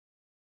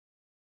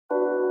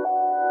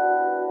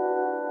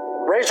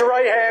Raise your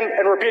right hand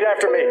and repeat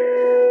after me.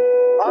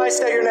 I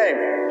state your name.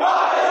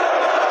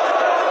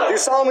 Do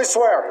solemnly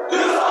swear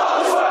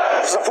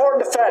to support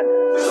and defend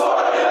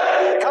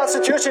the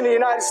Constitution of the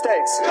United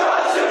States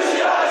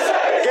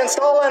against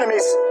all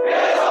enemies,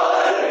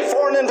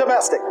 foreign and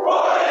domestic,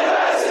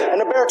 and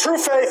to bear true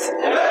faith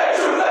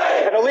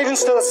and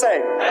allegiance to the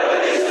same.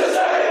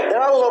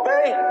 That I will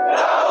obey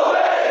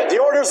the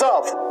orders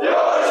of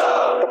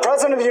the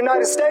President of the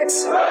United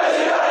States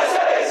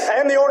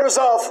and the orders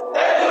of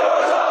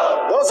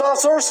those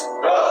officers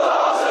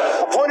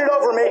appointed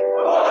over me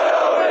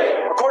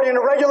according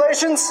to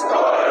regulations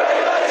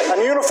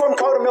and the Uniform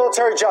Code of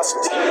Military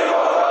Justice.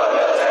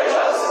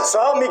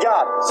 So help me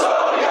God.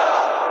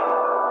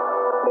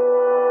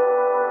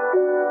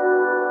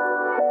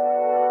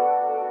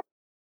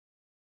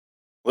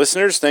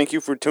 Listeners, thank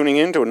you for tuning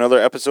in to another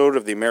episode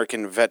of the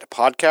American Vet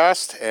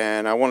Podcast.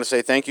 And I want to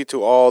say thank you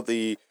to all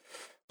the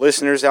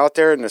listeners out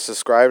there and the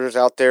subscribers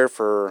out there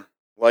for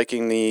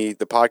liking the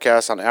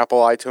podcast on Apple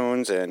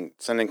iTunes and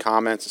sending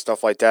comments and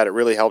stuff like that. It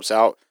really helps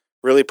out,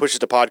 really pushes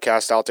the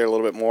podcast out there a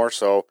little bit more.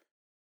 So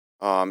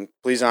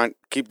please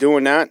keep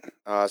doing that.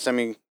 Send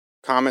me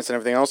comments and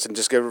everything else. And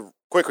just give a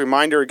quick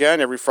reminder again,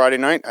 every Friday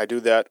night I do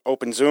that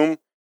open Zoom,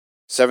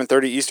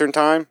 7:30 Eastern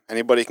time.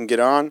 Anybody can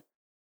get on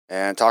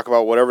and talk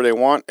about whatever they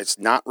want. It's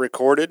not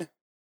recorded.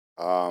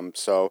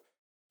 So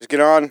just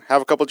get on,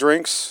 have a couple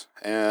drinks,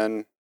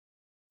 and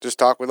just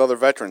talk with other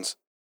veterans.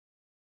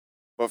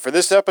 But for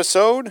this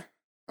episode,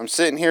 I'm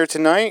sitting here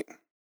tonight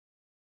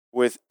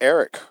with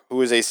Eric,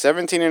 who is a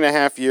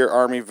 17-and-a-half-year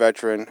Army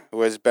veteran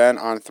who has been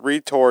on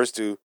 3 tours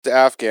to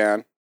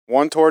Afghan,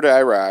 1 tour to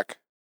Iraq,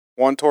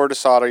 1 tour to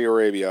Saudi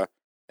Arabia,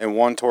 and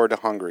 1 tour to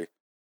Hungary.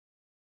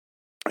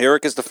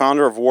 Eric is the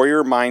founder of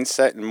Warrior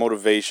Mindset and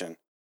Motivation.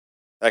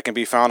 That can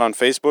be found on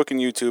Facebook and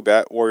YouTube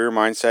at Warrior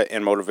Mindset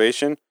and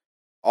Motivation.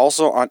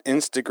 Also on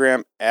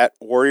Instagram at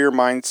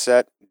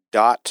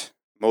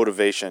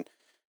warriormindset.motivation.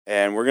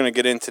 And we're going to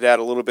get into that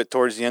a little bit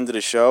towards the end of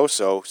the show,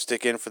 so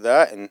stick in for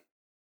that. And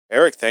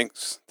Eric,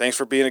 thanks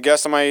for being a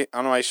guest on my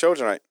show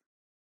tonight.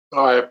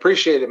 Oh, I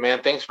appreciate it,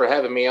 man. Thanks for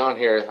having me on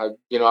here.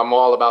 I'm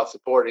all about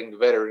supporting the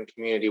veteran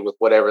community with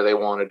whatever they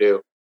want to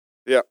do.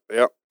 Yeah.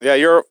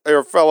 You're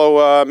a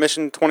fellow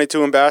Mission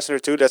 22 ambassador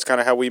too. That's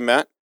kind of how we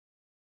met.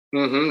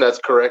 That's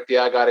correct.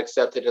 Yeah, I got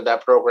accepted to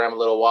that program a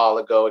little while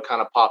ago. It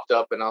kind of popped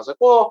up, and I was like,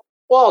 well,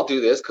 I'll do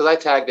this because I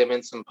tagged them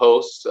in some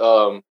posts.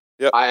 I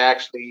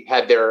actually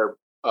had their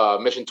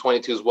Mission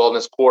 22's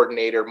wellness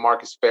coordinator,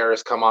 Marcus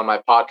Ferris, come on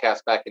my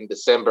podcast back in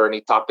December, and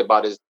he talked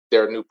about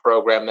their new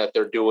program that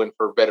they're doing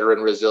for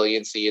veteran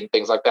resiliency and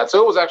things like that.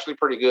 So it was actually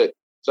pretty good.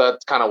 So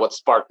that's kind of what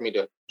sparked me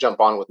to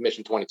jump on with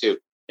Mission 22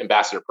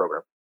 ambassador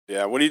program.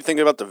 Yeah. What do you think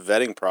about the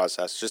vetting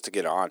process just to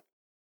get on?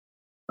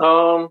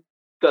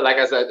 Like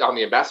I said, on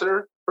the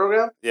ambassador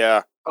program.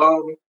 Yeah.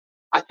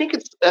 I think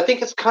it's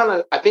kind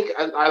of,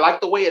 I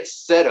like the way it's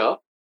set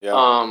up.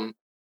 Yeah.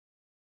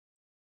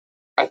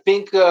 I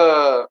think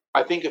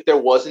if there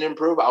was an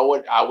improve,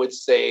 I would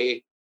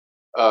say,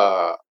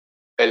 at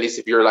least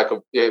if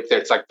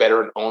it's like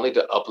veteran only,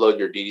 to upload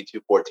your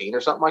DD-214 or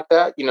something like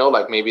that,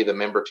 like maybe the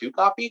member 2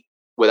 copy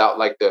without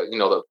like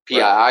the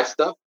PII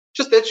stuff.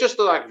 It's just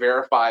to like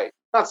verify,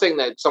 not saying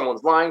that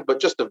someone's lying, but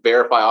just to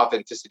verify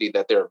authenticity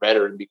that they're a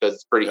veteran, because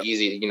it's pretty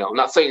easy, I'm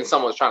not saying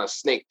someone's trying to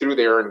snake through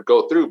there and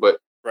go through, but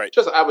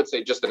I would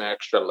say just an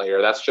extra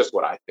layer. That's just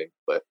what I think.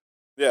 But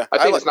yeah, I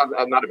think it's not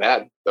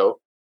bad though.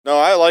 No,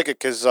 I like it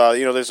because,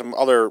 there's some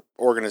other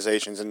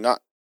organizations, and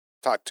not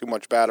talk too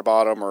much bad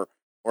about them or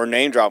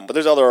name drop them, but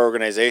there's other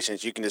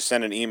organizations you can just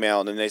send an email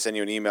and then they send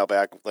you an email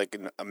back like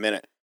in a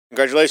minute.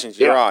 Congratulations,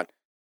 you're on.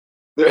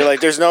 You're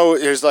like, there's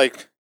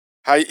like,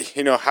 how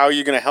are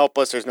you going to help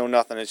us? There's no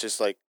nothing. It's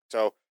just like,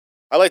 so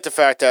I like the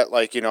fact that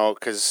like,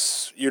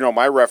 because,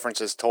 my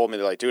references told me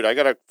like, dude, I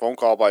got a phone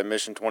call by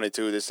Mission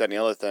 22, this, that, and the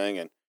other thing,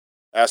 and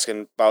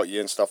asking about you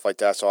and stuff like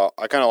that. So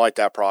I kind of like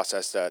that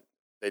process that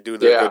they do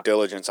their good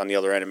diligence on the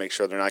other end and make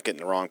sure they're not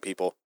getting the wrong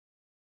people.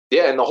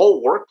 Yeah, and the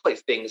whole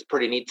workplace thing is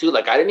pretty neat too.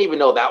 Like, I didn't even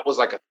know that was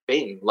like a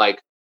thing.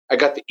 Like, I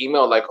got the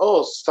email like,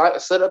 oh,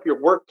 set up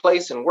your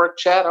workplace and work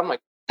chat. I'm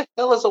like, what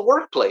the hell is a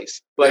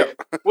workplace? Like,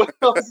 what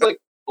else? Like,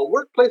 a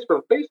workplace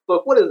from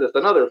Facebook? What is this?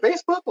 Another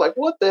Facebook? Like,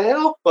 what the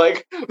hell?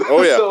 Like,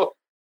 oh yeah.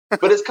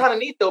 But it's kind of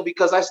neat though,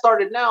 because I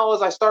start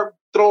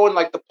throwing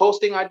like the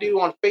posting I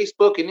do on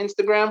Facebook and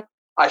Instagram.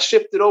 I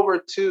shifted over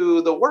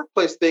to the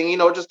workplace thing,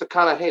 just to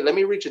kind of, hey, let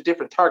me reach a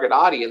different target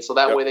audience so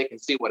that way they can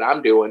see what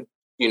I'm doing,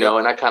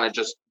 and I kind of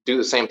just do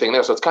the same thing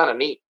there. So it's kind of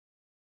neat.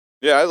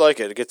 Yeah, I like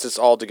it. It gets us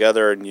all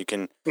together, and you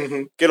can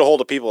get a hold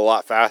of people a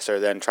lot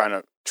faster than trying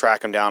to track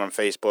them down on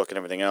Facebook and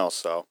everything else.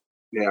 So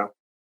yeah,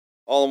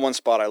 all in one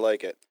spot. I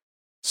like it.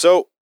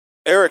 So,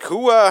 Eric,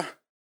 who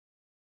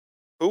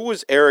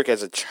was Eric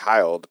as a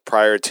child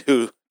prior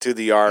to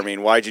the Army,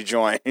 and why'd you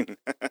join?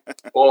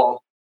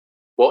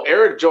 Well,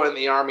 Eric joined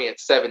the Army at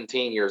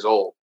 17 years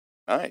old.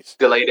 Nice.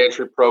 Delayed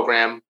entry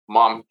program.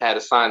 Mom had to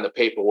sign the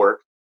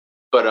paperwork.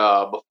 But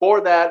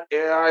before that,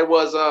 I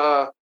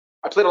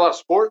played a lot of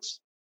sports.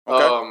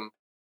 Okay.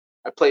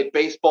 I played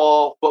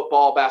baseball,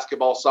 football,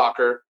 basketball,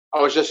 soccer.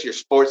 I was just your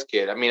sports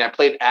kid. I mean, I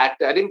played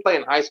act. I didn't play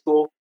in high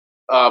school,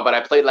 but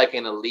I played like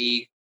in a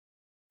league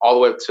all the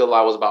way up till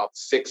I was about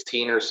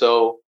 16 or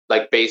so,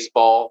 like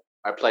baseball.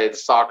 I played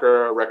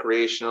soccer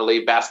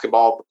recreationally,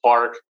 basketball at the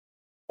park,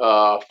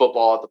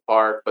 football at the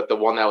park, but the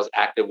one that was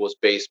active was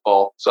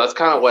baseball. So that's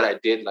kind of what I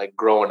did like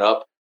growing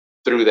up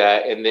through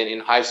that. And then in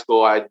high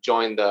school, I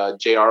joined the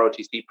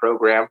JROTC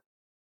program.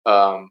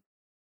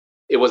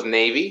 It was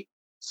Navy.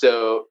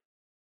 So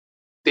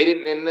they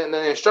didn't, and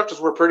the instructors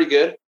were pretty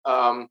good.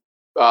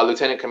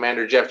 Lieutenant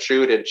Commander Jeff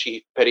Trude and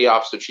Chief Petty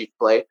Officer Chief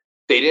Clay.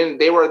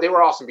 They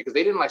were awesome because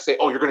they didn't like say,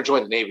 oh, you're going to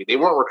join the Navy. They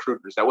weren't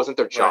recruiters. That wasn't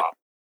their job. Right.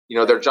 You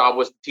know, their job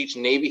was to teach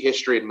Navy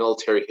history and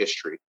military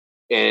history.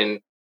 And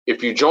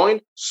if you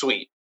joined,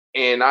 sweet.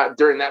 And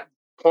during that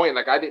point,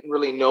 like I didn't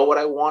really know what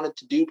I wanted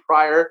to do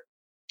prior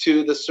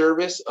to the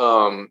service.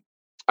 I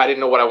didn't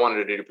know what I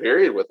wanted to do,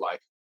 period, with life.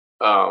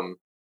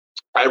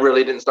 I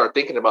really didn't start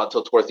thinking about it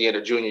until towards the end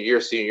of junior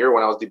year, senior year,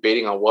 when I was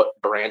debating on what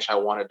branch I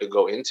wanted to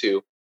go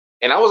into.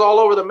 And I was all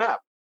over the map.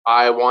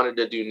 I wanted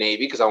to do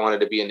Navy because I wanted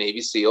to be a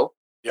Navy SEAL.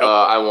 Yep.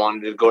 I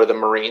wanted to go to the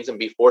Marines and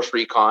be Force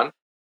Recon.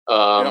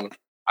 Yep.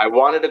 I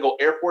wanted to go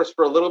Air Force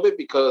for a little bit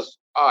because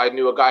I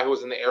knew a guy who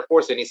was in the Air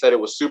Force and he said it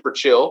was super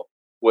chill,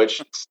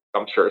 which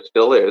I'm sure it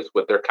still is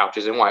with their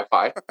couches and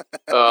Wi-Fi.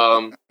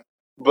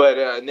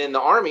 And then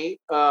the Army,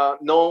 no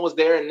one was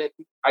there. And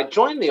I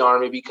joined the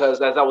Army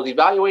because as I was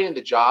evaluating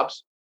the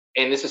jobs,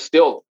 and this is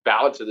still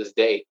valid to this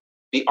day,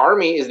 the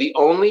Army is the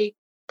only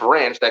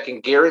branch that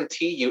can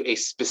guarantee you a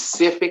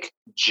specific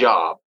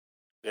job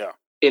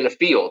in a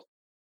field.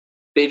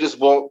 They just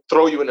won't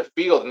throw you in the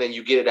field and then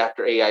you get it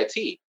after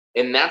AIT.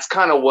 And that's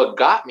kind of what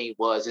got me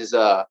is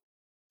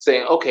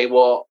saying, okay,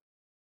 well,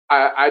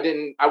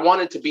 I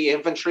wanted to be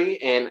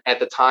infantry. And at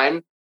the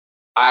time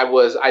I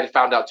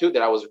found out too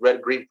that I was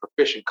red, green,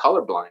 proficient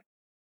colorblind.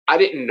 I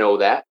didn't know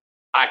that.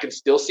 I can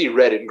still see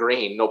red and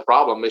green, no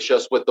problem. It's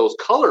just with those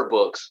color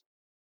books,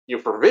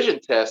 for vision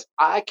tests,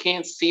 I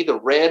can't see the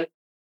red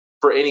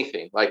for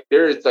anything. Like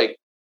there's like,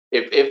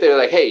 if they're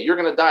like, hey, you're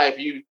going to die if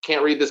you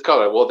can't read this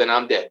color, well, then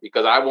I'm dead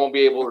because I won't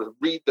be able to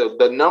read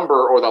the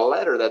number or the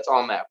letter that's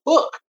on that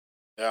book.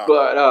 Yeah.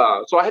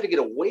 But so I had to get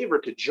a waiver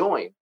to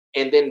join.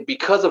 And then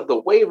because of the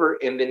waiver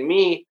and then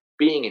me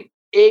being an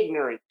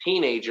ignorant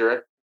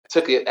teenager,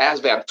 took the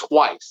ASVAB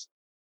twice.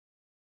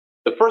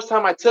 The first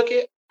time I took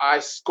it, I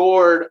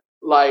scored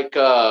like,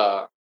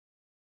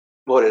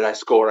 what did I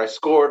score? I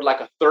scored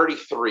like a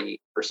 33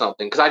 or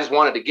something because I just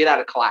wanted to get out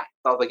of class.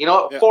 I was like, you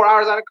know what, 4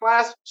 hours out of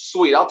class?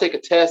 Sweet, I'll take a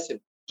test and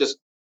just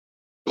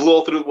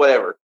blow through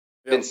whatever.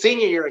 Yeah. Then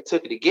senior year, I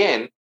took it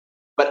again,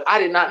 but I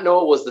did not know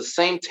it was the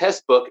same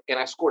test book, and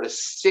I scored a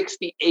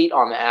 68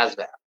 on the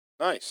ASVAB.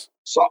 Nice.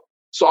 So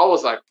I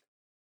was like,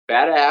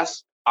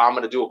 badass, I'm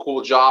going to do a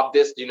cool job,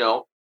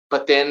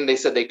 But then they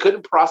said they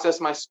couldn't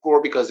process my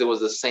score because it was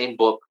the same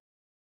book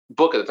at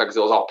the time because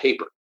it was all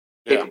paper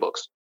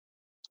books.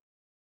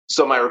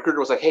 So my recruiter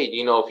was like, hey,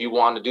 if you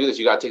want to do this,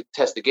 you got to take the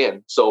test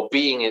again. So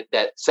being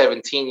that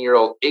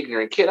 17-year-old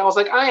ignorant kid, I was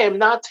like, I am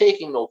not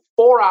taking no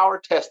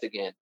 4-hour test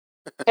again.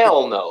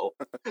 Hell no.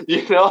 I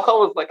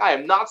was like, I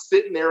am not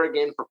sitting there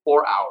again for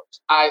 4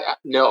 hours.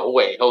 No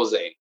way,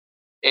 Jose.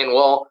 And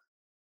well,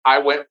 I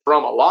went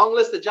from a long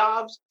list of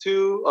jobs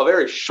to a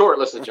very short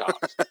list of jobs.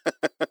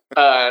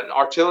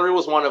 Artillery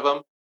was one of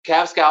them.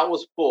 Cav Scout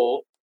was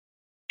full.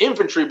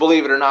 Infantry,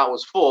 believe it or not,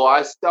 was full.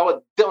 I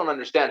don't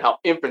understand how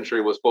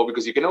infantry was full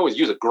because you can always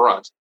use a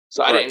grunt.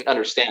 So I didn't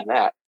understand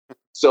that.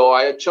 So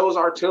I chose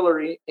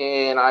artillery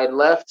and I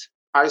left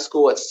high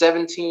school at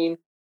 17,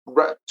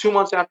 2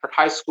 months after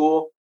high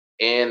school.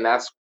 And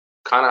that's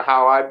kind of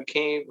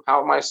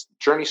how my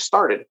journey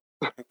started.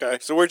 Okay.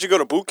 So where'd you go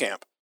to boot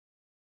camp?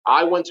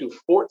 I went to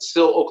Fort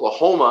Sill,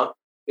 Oklahoma.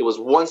 It was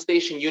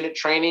 1-station unit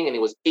training and it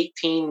was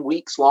 18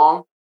 weeks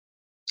long.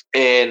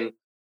 And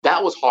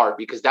that was hard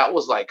because that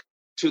was like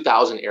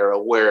 2000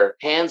 era where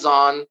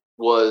hands-on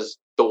was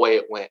the way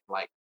it went.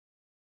 Like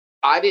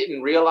I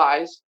didn't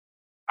realize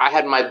I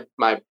had my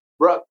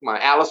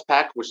Alice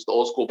pack, which is the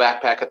old school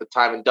backpack at the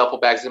time, and duffel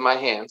bags in my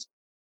hands.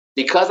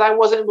 Because I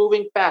wasn't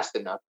moving fast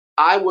enough,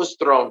 I was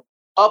thrown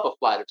up a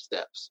flight of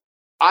steps.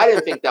 I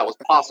didn't think that was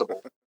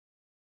possible.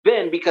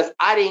 Then because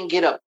I didn't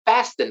get up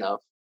fast enough,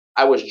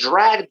 I was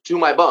dragged to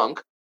my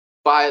bunk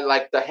by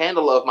like the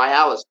handle of my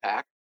Alice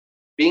pack,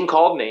 being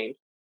called names,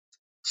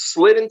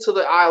 slid into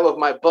the aisle of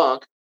my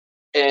bunk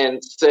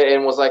and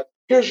was like,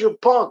 here's your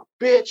bunk,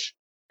 bitch.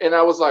 And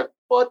I was like,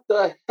 what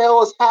the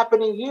hell is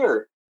happening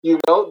here?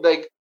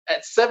 Like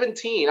at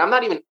 17, I'm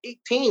not even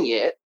 18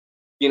 yet,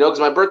 because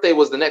my birthday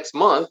was the next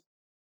month.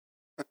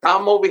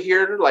 I'm over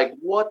here like,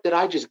 what did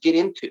I just get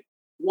into?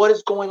 What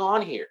is going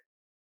on here?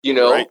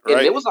 Right.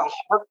 And it was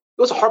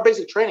a hard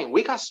basic training.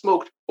 We got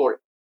smoked for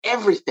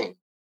everything.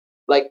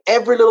 Like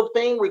every little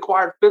thing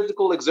required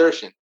physical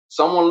exertion.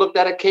 Someone looked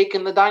at a cake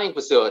in the dining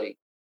facility,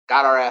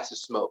 got our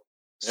asses smoked.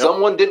 Yep.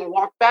 Someone didn't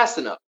walk fast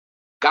enough,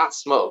 got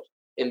smoked.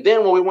 And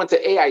then when we went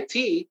to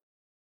AIT,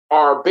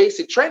 our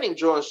basic training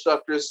drill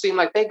instructors seemed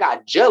like they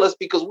got jealous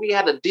because we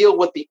had to deal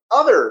with the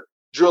other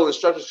drill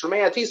instructors from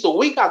AIT. So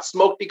we got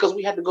smoked because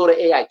we had to go to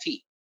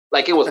AIT.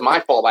 Like, it was my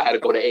fault I had to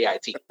go to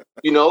AIT.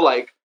 You know,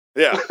 like.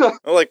 Yeah.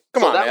 Like,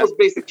 come on, that man. was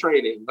basic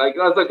training. Like,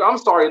 I was like, I'm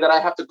sorry that I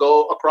have to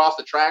go across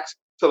the tracks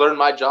to learn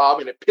my job,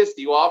 and it pissed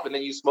you off, and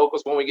then you smoke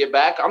us when we get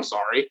back. I'm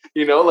sorry.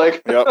 You know,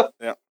 like.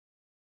 Yep.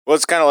 Well,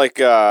 it's kind of like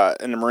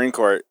in the Marine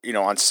Corps, you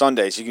know, on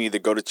Sundays, you can either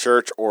go to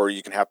church or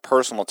you can have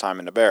personal time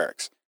in the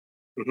barracks.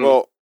 Mm-hmm.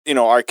 Well, you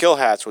know, our kill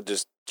hats would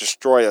just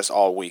destroy us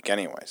all week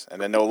anyways. And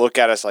then they'll look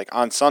at us like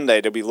on Sunday,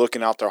 they'll be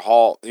looking out their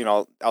hall, you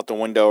know, out the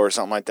window or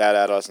something like that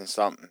at us and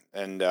something.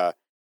 And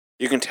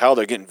you can tell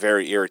they're getting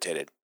very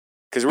irritated.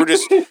 Because we're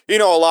just, you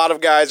know, a lot of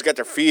guys got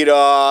their feet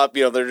up,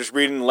 you know, they're just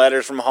reading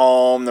letters from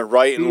home, they're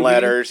writing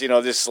letters, you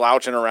know, just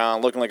slouching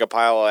around, looking like a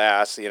pile of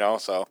ass, you know,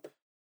 so.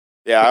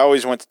 Yeah, I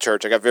always went to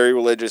church. I got very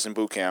religious in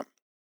boot camp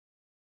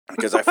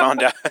because I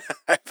found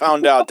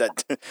out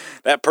that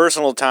that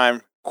personal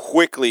time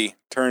quickly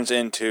turns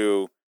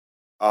into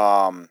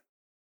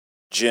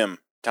gym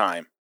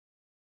time.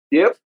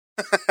 Yep.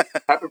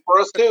 Happened for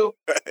us too.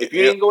 If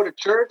you didn't go to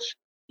church,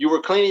 you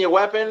were cleaning your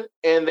weapon,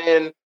 and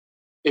then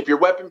if your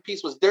weapon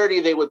piece was dirty,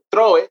 they would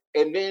throw it,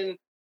 and then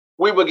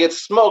we would get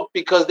smoked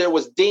because there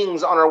was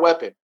dings on our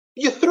weapon.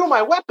 You threw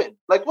my weapon.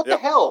 Like, what the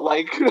hell?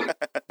 Like,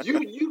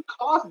 you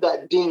caused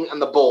that ding on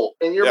the bolt,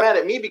 and you're mad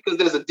at me because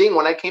there's a ding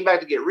when I came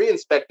back to get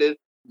reinspected,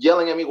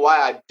 yelling at me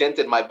why I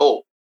dented my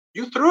bolt.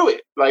 You threw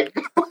it. Like,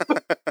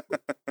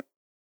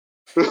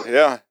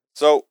 yeah.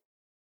 So,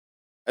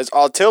 as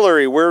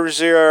artillery, where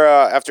was your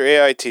after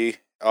AIT?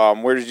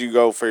 Where did you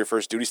go for your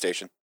first duty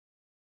station?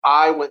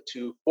 I went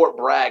to Fort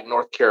Bragg,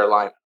 North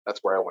Carolina. That's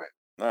where I went.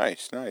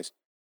 Nice.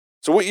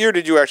 So, what year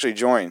did you actually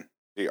join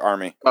the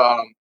Army?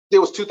 It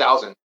was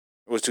 2000.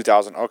 It was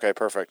 2000. Okay,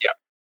 perfect. Yeah.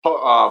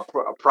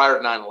 Prior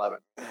to 9/11.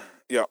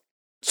 Yeah.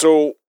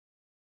 So,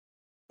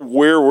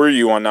 where were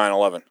you on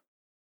 9/11?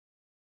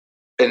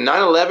 In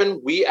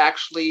 9/11, we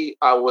actually,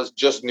 I was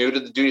just new to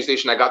the duty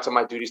station. I got to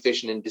my duty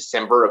station in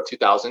December of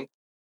 2000.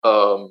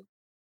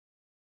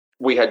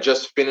 We had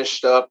just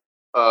finished up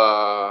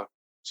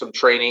some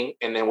training,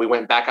 and then we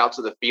went back out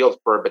to the field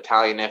for a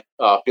battalion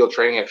field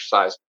training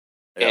exercise.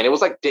 Yeah. And it was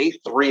like day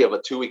 3 of a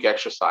 2-week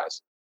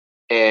exercise.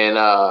 And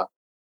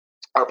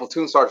our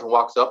platoon sergeant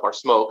walks up, our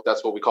smoke,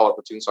 that's what we call our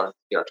platoon sergeant,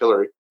 the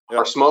artillery. Yep.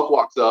 Our smoke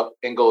walks up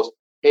and goes,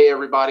 "Hey,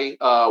 everybody,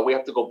 we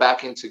have to go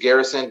back into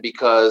garrison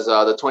because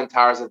the Twin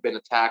Towers have been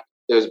attacked.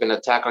 There's been an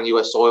attack on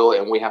U.S. soil,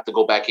 and we have to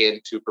go back in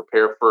to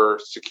prepare for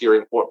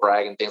securing Fort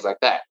Bragg and things like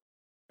that."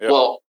 Yep.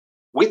 Well,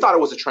 we thought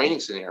it was a training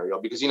scenario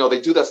because, you know,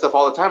 they do that stuff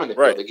all the time in the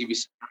field. Right. They give you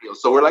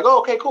scenarios. So we're like, oh,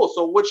 okay, cool.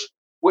 So which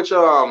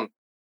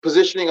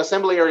positioning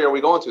assembly area are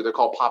we going to? They're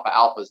called Papa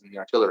Alphas in the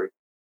artillery.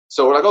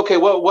 So we're like, okay,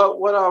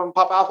 what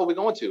Papa Alpha are we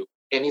going to?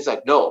 And he's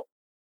like, no,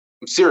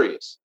 I'm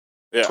serious.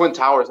 Yeah. Twin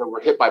Towers that were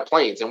hit by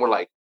planes. And we're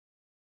like,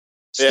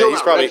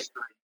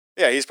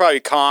 he's probably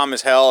calm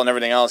as hell and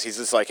everything else. He's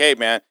just like, hey,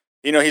 man,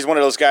 you know, he's one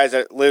of those guys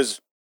that lives,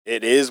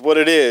 it is what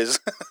it is.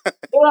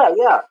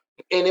 Yeah.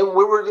 And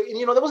we were,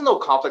 you know, there was no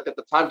conflict at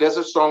the time.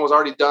 Desert Storm was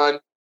already done.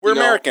 We're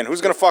American.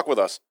 Who's going to fuck with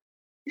us?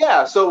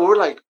 Yeah. So we're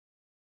like,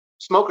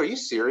 Smoke, are you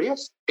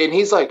serious? And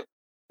he's like,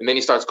 and then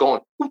he starts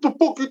going, what the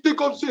fuck you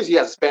think I'm serious? He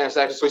has a Spanish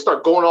accent. So he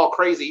started going all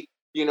crazy.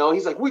 You know,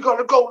 he's like, we got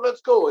to go.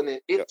 Let's go. And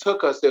it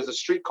took us, there's a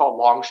street called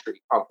Long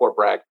Street on Fort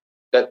Bragg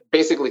that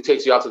basically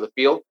takes you out to the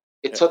field.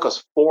 It took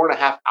us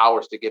 4.5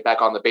 hours to get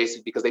back on the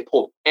basic because they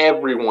pulled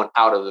everyone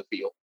out of the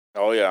field.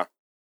 Oh, yeah.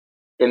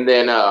 And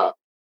then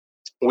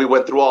we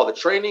went through all the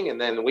training, and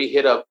then we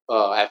hit up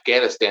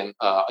Afghanistan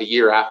a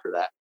year after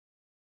that.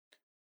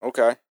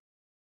 Okay.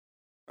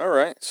 All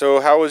right.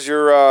 So how was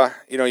your,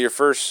 your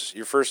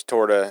first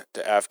tour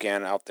to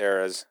Afghan out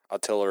there as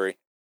artillery?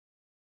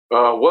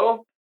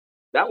 Well,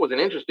 that was an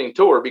interesting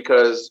tour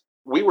because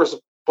we were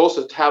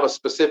supposed to have a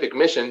specific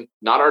mission,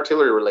 not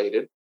artillery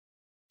related.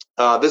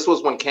 This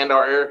was when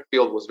Kandahar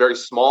Airfield was very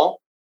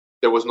small.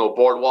 There was no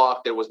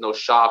boardwalk. There was no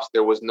shops.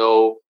 There was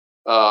no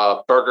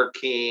Burger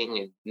King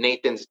and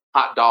Nathan's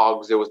hot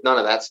dogs. There was none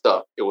of that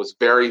stuff. It was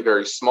very,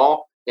 very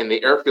small. And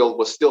the airfield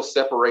was still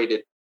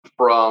separated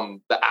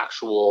from the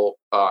actual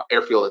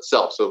airfield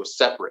itself. So it was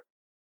separate.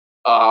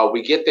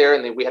 We get there,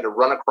 and then we had to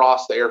run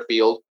across the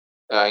airfield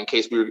in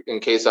case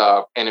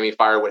enemy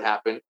fire would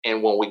happen.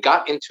 And when we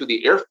got into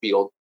the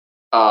airfield,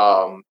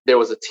 there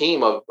was a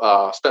team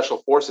of special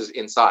forces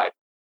inside.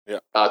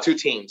 Yeah. 2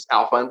 teams,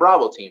 Alpha and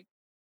Bravo team.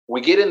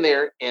 We get in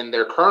there, and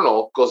their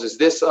colonel goes, "Is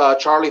this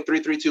Charlie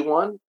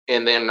 3321?"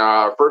 And then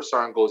our first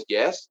sergeant goes,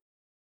 "Yes."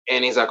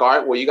 And he's like, "All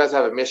right, well, you guys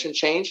have a mission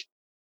change."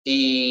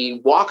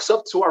 He walks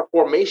up to our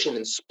formation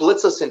and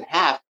splits us in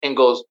half and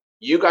goes,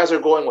 "You guys are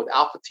going with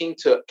Alpha team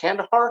to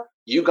Kandahar.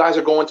 You guys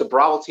are going to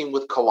Bravo team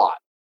with Kalat.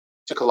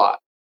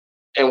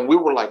 And we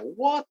were like,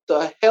 what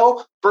the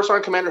hell? First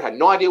sergeant commander had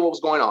no idea what was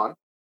going on.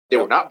 They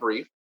were not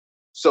briefed.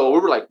 So we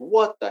were like,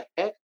 what the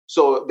heck?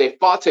 So they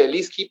fought to at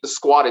least keep the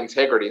squad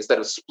integrity instead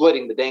of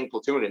splitting the dang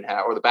platoon in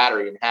half or the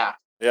battery in half.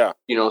 Yeah.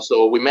 You know,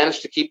 so we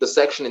managed to keep the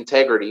section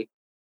integrity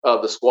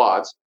of the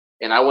squads.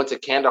 And I went to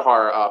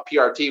Kandahar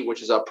PRT,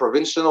 which is a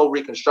provincial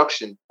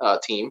reconstruction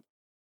team.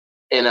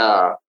 And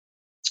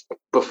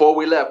before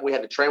we left, we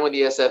had to train with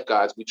the SF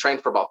guys. We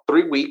trained for about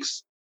 3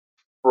 weeks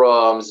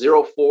from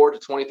 04 to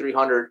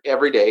 2300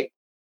 every day,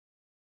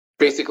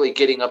 basically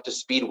getting up to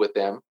speed with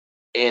them.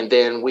 And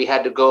then we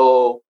had to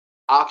go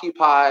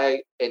occupy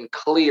and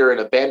clear an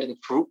abandoned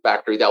fruit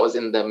factory that was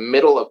in the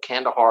middle of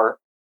Kandahar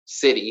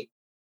city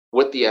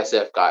with the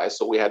SF guys.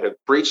 So we had to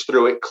breach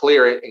through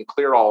it, and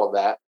clear all of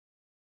that,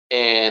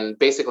 and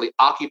basically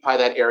occupy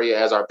that area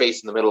as our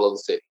base in the middle of the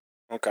city.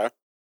 Okay.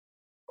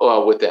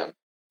 With them.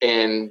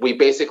 And we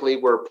basically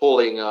were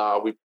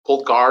we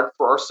pulled guard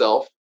for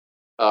ourselves.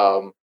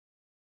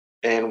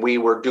 And we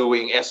were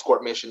doing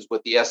escort missions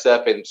with the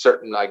SF and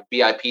certain like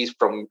VIPs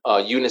from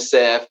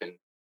UNICEF and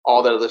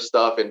all that other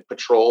stuff, and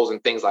patrols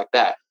and things like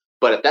that.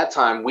 But at that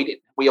time,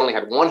 we only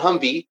had one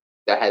Humvee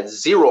that had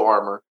 0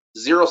 armor,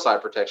 0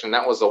 side protection.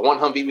 That was the one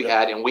Humvee we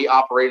had, and we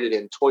operated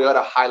in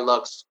Toyota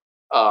Hilux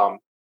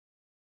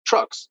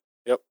trucks.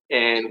 Yep.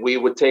 And we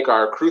would take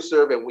our crew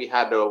serve, and we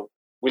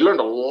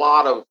learned a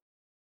lot of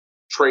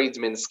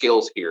tradesman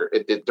skills here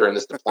during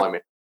this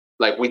deployment.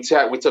 Like we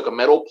took a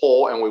metal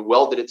pole and we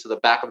welded it to the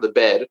back of the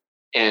bed,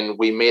 and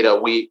we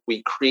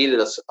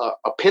created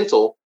a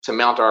pintle to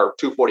mount our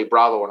 240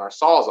 Bravo and our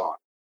saws on.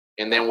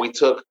 And then we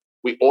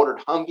ordered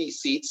Humvee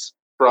seats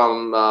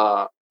from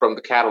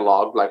the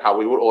catalog, like how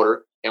we would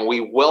order, and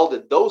we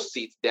welded those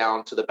seats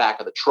down to the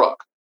back of the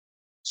truck.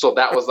 So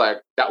that was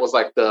like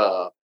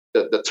the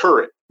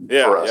turret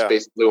for us,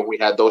 basically, when we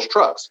had those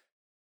trucks.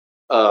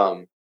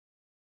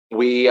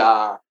 We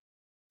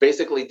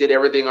basically did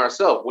everything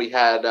ourselves. We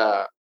had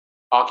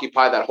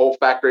occupy that whole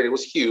factory. It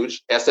was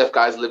huge. SF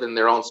guys lived in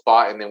their own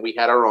spot, and then we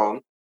had our own.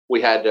 We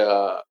had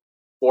 4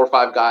 or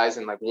 5 guys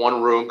in like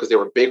one room, because they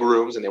were big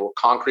rooms and they were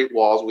concrete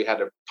walls. We had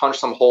to punch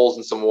some holes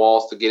in some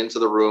walls to get into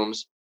the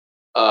rooms.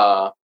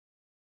 I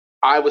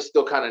was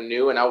still kind of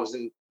new, and I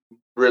wasn't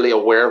really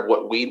aware of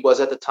what weed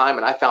was at the time.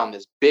 And I found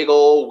this big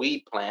old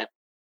weed plant,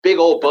 big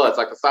old buds,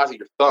 like the size of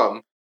your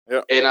thumb.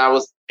 Yeah.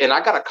 And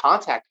I got a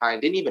contact high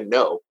and didn't even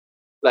know.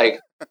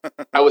 Like,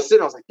 I was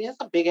sitting, that's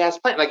a big ass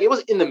plant. Like, it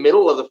was in the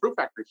middle of the fruit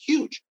factory,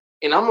 huge.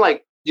 And I'm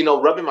like,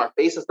 rubbing my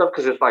face and stuff,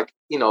 because it's like,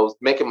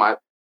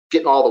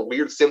 getting all the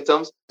weird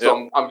symptoms.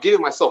 So I'm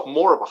giving myself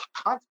more of a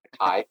contact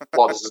high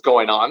while this is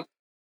going on.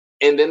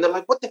 And then they're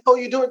like, what the hell are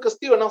you doing,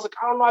 Castillo? And I was like,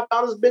 I don't know, I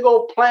found this big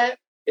old plant,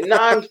 and now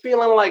I'm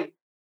feeling like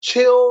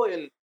chill,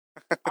 and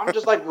I'm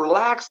just like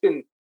relaxed,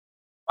 and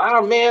I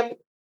don't know, man,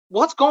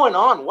 what's going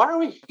on? Why are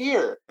we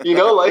here? Like,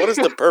 what is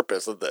the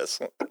purpose of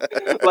this?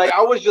 Like,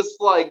 I was just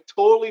like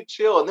totally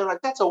chill, and they're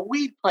like, that's a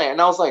weed plant.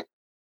 And I was like,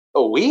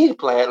 a weed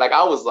plant? Like,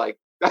 I was like,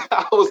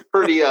 I was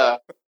pretty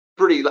up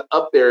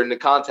there in the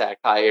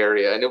contact high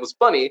area, and it was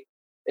funny.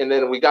 And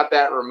then we got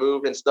that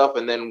removed and stuff,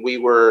 and then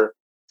I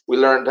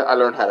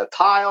learned how to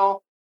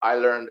tile. I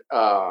learned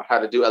how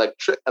to do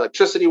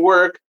electricity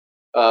work,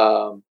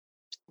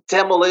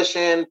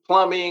 demolition,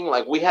 plumbing.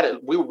 Like,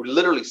 we were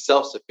literally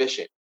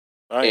self-sufficient.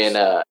 Nice.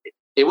 And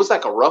it was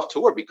like a rough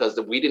tour, because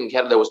there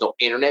was no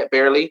internet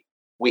barely.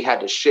 We had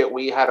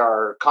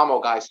our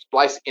commo guys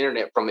splice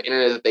internet from the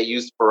internet that they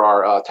used for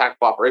our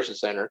tactical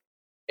operations center.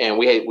 And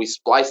we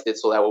spliced it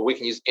so that we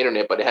can use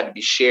internet, but it had to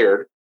be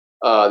shared.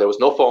 There was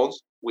no phones.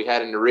 We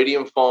had an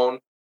Iridium phone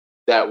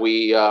that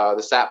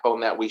the sat phone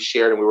that we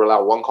shared, and we were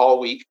allowed 1 call a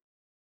week.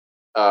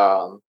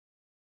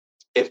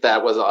 If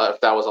that was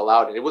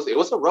allowed. And it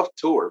was a rough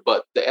tour,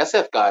 but the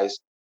SF guys,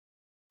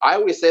 I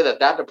always say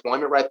that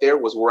deployment right there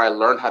was where I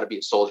learned how to be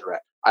a soldier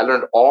at. I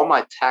learned all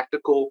my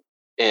tactical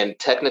and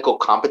technical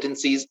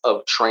competencies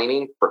of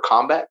training for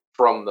combat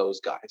from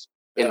those guys.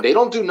 Yeah. And they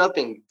don't do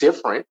nothing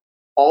different.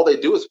 All they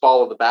do is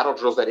follow the battle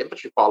drills that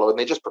infantry follow, and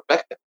they just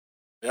perfect them.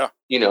 Yeah.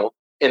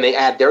 And they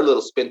add their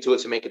little spin to it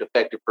to make it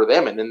effective for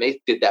them. And then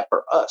they did that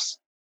for us.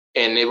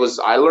 And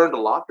I learned a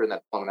lot during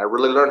that deployment. I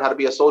really learned how to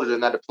be a soldier in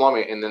that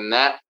deployment. And then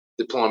that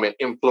deployment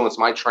influenced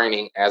my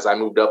training as I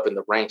moved up in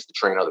the ranks to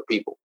train other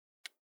people.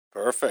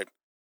 Perfect.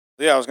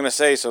 Yeah, I was going to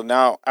say, so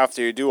now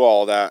after you do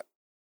all that,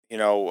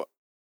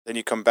 then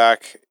you come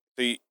back.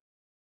 So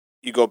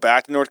you go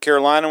back to North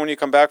Carolina when you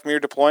come back from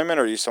your deployment,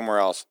 or are you somewhere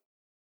else?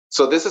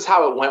 So this is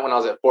how it went when I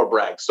was at Fort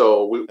Bragg.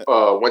 So we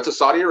went to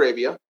Saudi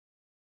Arabia.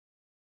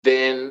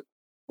 Then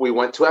we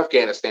went to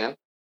Afghanistan.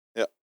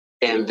 Yeah.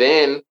 And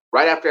then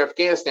right after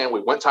Afghanistan,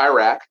 we went to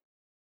Iraq.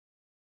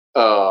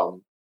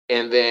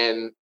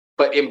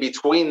 But in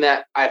between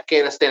that,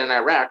 Afghanistan and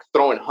Iraq,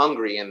 throwing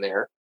Hungary in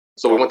there.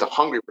 So we went to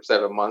Hungary for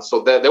 7 months.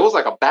 So there was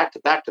like a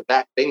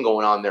back-to-back-to-back thing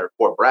going on there at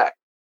Fort Bragg.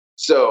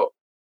 So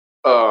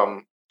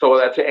to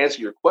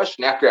answer your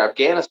question, after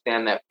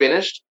Afghanistan that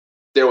finished,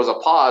 there was a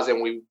pause,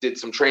 and we did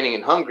some training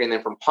in Hungary. And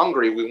then from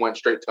Hungary, we went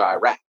straight to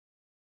Iraq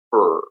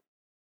for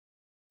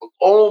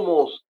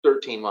almost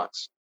 13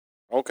 months.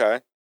 Okay.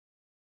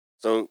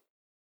 So,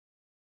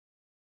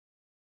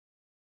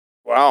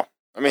 wow.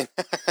 I mean,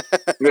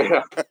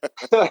 yeah.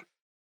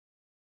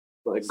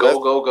 Like,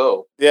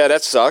 go. Yeah,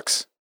 that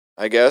sucks,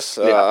 I guess.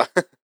 Yeah.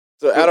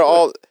 So out of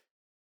all,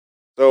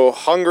 so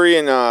Hungary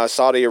and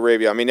Saudi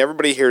Arabia, I mean,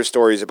 everybody hears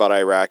stories about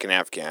Iraq and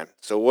Afghan.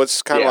 So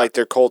what's kind of like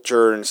their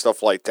culture and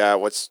stuff like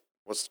that? What's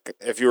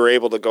if you were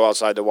able to go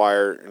outside the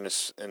wire and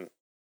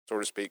so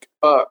to speak?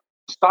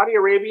 Saudi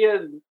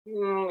Arabia,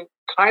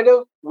 kind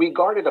of. We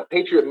guarded a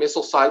Patriot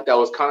missile site that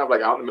was kind of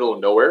like out in the middle of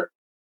nowhere.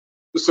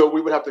 So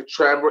we would have to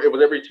it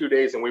was every 2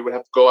 days, and we would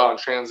have to go out and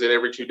transit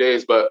every 2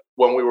 days. But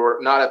when we were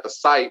not at the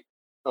site,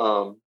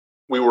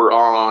 we were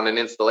on an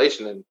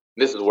installation, and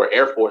this is where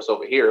Air Force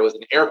over here. It was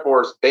an Air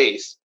Force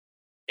base,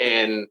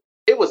 and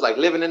it was like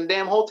living in a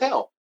damn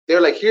hotel.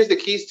 They're like, here's the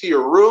keys to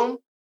your room.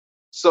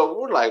 So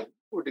we're like,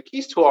 the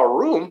keys to our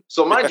room.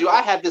 So mind you,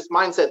 I had this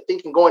mindset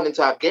thinking going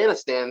into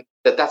Afghanistan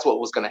that's what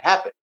was going to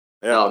happen.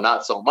 Yeah. No,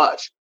 not so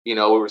much. We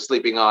were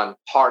sleeping on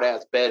hard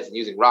ass beds and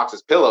using rocks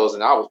as pillows,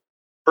 and I was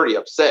pretty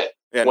upset.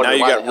 Yeah, now you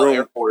got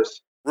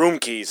room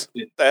keys.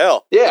 What the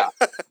hell? Yeah.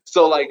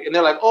 So and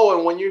they're like, oh,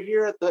 and when you're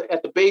here at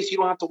the base, you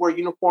don't have to wear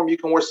uniform. You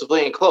can wear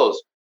civilian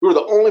clothes. We were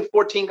the only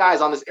 14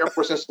 guys on this Air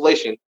Force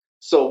installation.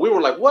 So we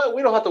were like, what?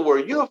 We don't have to wear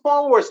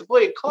uniform, wear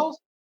civilian clothes?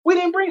 We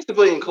didn't bring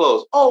civilian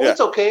clothes. Oh, yeah.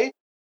 It's okay.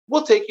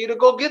 We'll take you to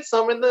go get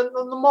some in the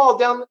mall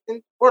down.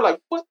 And we're like,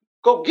 what?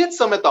 Go get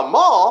some at the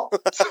mall?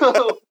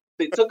 So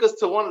they took us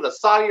to one of the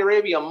Saudi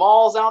Arabia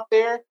malls out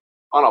there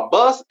on a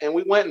bus, and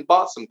we went and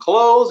bought some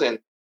clothes. And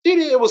dude,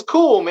 it was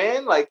cool,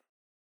 man. Like,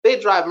 they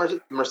drive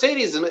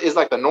Mercedes is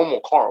like the normal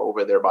car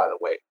over there, by the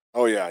way.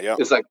 Oh, yeah, yeah.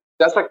 It's like,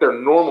 that's like their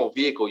normal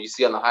vehicle you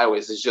see on the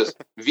highways. It's just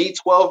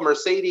V12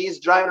 Mercedes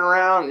driving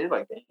around, and you're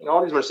like, dang,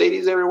 all these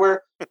Mercedes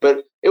everywhere.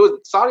 But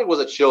Saudi was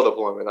a chill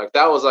deployment. Like,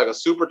 that was like a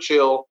super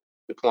chill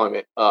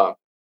deployment.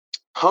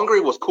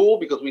 Hungary was cool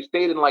because we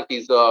stayed in like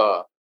these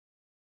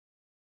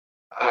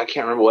I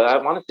can't remember what I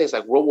want to say. It's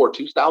like World War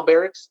II style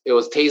barracks. It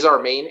was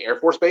Tazar Main Air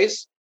Force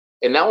Base,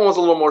 and that one was a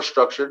little more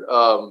structured.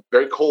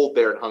 Very cold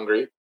there in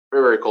Hungary,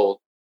 very, very cold.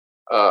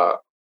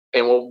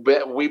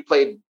 And we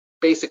played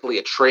basically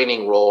a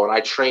training role, and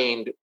I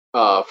trained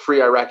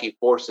Free Iraqi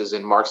forces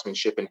in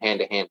marksmanship and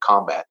hand-to-hand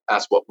combat.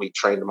 That's what we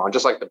trained them on,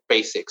 just like the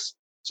basics.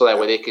 So that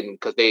way they can,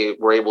 because they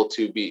were able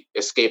to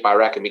escape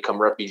Iraq and become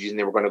refugees, and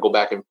they were going to go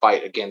back and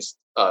fight against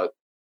the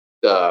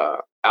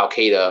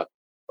Al-Qaeda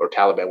or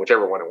Taliban,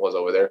 whichever one it was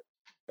over there,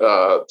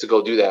 to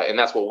go do that. And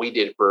that's what we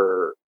did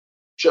for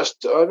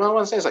just, I don't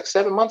want to say it's like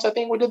 7 months, I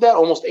think we did that,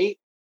 almost 7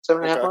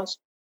 and a half months.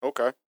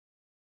 Okay.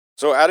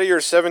 So out of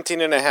your 17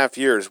 and a half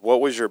years,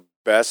 what was your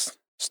best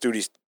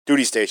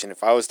duty station?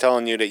 If I was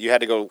telling you that you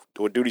had to go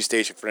to a duty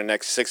station for the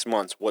next 6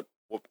 months,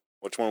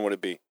 which one would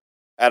it be?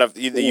 Out of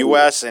the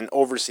U.S. and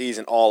overseas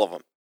and all of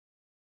them.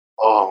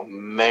 Oh,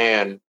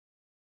 man.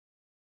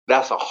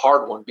 That's a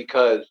hard one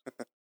because,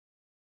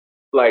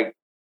 like,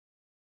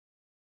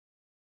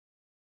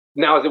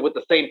 now is it with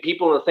the same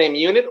people in the same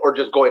unit or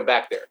just going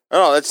back there?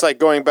 No, it's like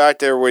going back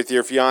there with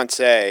your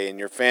fiance and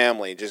your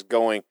family, just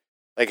going.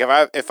 Like,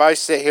 if I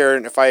sit here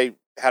and if I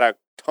had a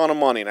ton of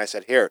money and I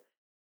said, here,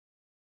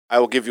 I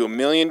will give you $1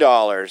 million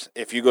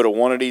if you go to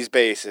one of these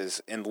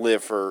bases and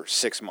live for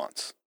 6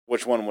 months.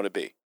 Which one would it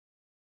be?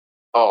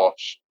 Oh,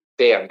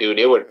 damn, dude!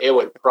 It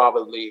would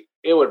probably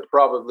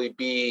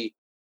be.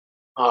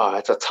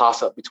 It's a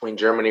toss up between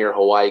Germany or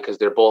Hawaii because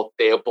they both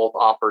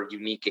offer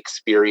unique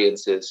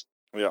experiences.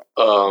 Yeah.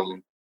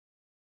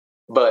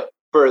 But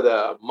for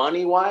the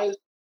money wise,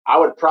 I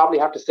would probably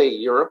have to say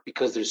Europe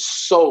because there's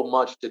so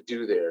much to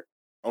do there.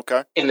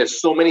 Okay. And there's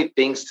so many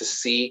things to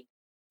see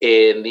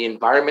in the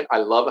environment. I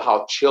love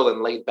how chill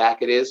and laid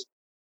back it is.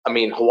 I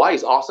mean,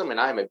 Hawaii's awesome,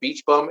 and I'm a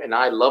beach bum, and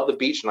I love the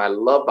beach, and I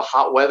love the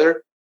hot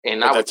weather.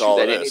 And I would choose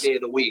that any day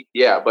of the week.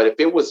 Yeah, but if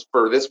it was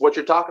for what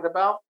you're talking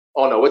about,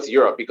 oh no, it's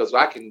Europe because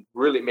I can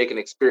really make an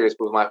experience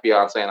with my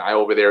fiance and I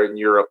over there in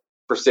Europe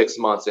for 6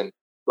 months and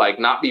like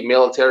not be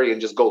military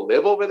and just go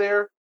live over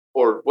there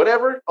or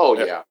whatever. Oh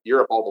yeah,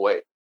 Europe all the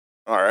way.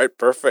 All right,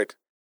 perfect.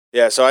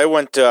 Yeah, so I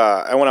went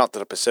out to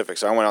the Pacific.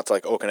 So I went out to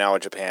like Okinawa,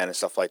 Japan, and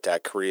stuff like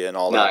that, Korea, and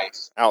all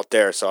that out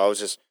there. So I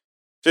was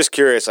just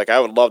curious. Like I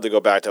would love to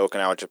go back to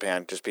Okinawa,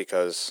 Japan, just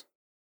because,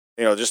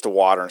 just the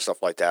water and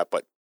stuff like that.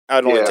 But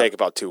I'd only take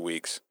about 2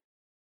 weeks.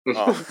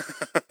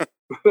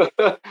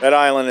 That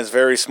island is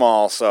very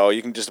small, so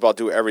you can just about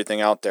do everything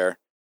out there.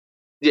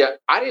 Yeah,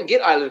 I didn't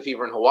get island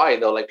fever in Hawaii,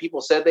 though. Like, people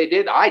said they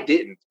did. I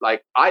didn't.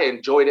 Like, I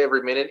enjoyed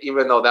every minute,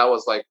 even though that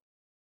was, like,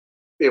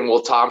 and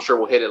I'm sure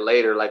we'll hit it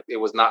later, like, it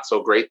was not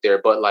so great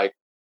there. But, like,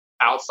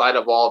 outside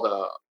of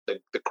all the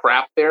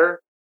crap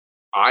there,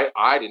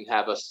 I didn't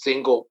have a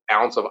single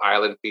ounce of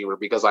island fever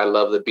because I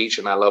love the beach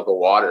and I love the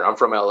water. I'm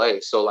from LA,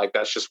 so like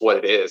that's just what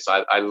it is.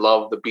 I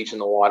love the beach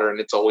and the water, and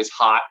it's always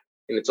hot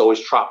and it's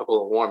always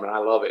tropical and warm, and I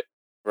love it.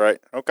 Right.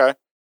 Okay.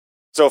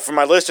 So for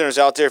my listeners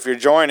out there, if you're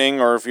joining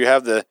or if you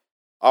have the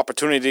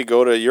opportunity to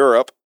go to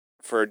Europe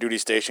for a duty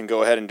station,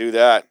 go ahead and do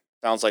that.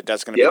 Sounds like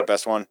that's going to be the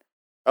best one.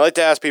 I like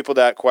to ask people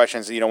that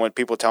questions. When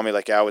people tell me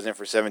like, I was in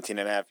for 17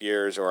 and a half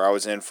years or I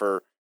was in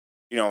for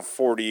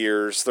 40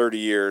 years, 30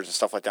 years and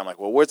stuff like that. I'm like,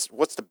 well, what's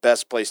the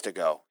best place to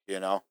go?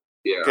 Yeah.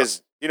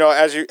 Because,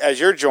 as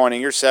you're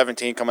joining, you're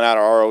 17 coming out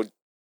of RO,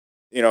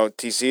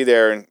 TC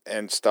there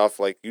and stuff.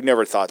 Like, you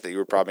never thought that you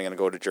were probably going to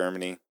go to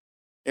Germany,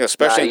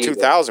 especially in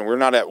 2000. We're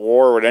not at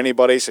war with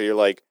anybody. So you're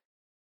like,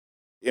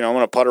 I'm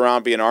going to putt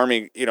around, be an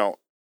Army,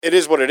 it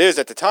is what it is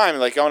at the time.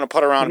 Like, I'm going to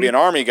put around and be an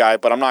Army guy,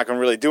 but I'm not going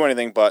to really do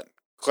anything but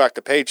collect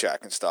a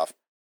paycheck and stuff.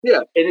 Yeah,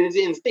 and it's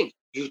instinct.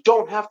 You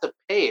don't have to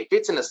pay. If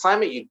it's an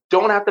assignment, you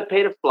don't have to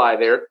pay to fly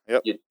there.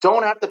 Yep. You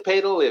don't have to pay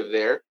to live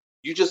there.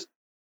 You just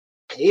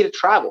pay to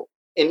travel.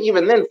 And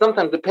even then,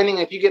 sometimes, depending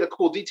if you get a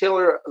cool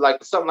detailer,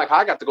 like something like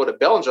I got to go to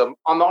Belgium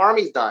on the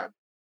Army's dime.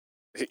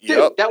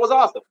 Dude, that was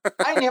awesome.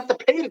 I didn't have to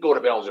pay to go to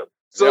Belgium.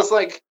 So it's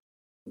like,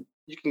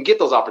 you can get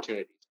those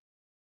opportunities.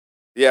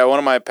 Yeah, one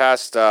of my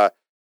past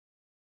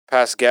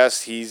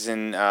guests, he's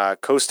in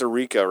Costa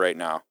Rica right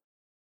now.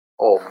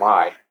 Oh,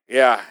 my.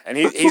 Yeah, and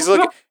he's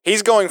looking.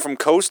 He's going from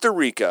Costa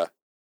Rica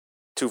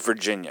to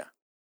Virginia.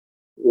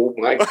 Oh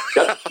my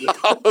God!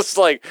 I was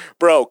like,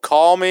 bro,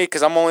 call me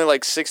because I'm only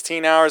like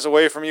 16 hours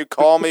away from you.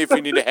 Call me if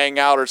you need to hang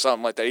out or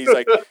something like that. He's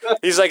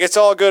like, it's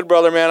all good,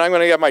 brother, man. I'm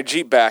gonna get my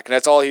Jeep back, and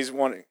that's all he's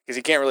wanting because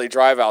he can't really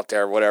drive out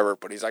there or whatever.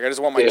 But he's like, I just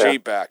want my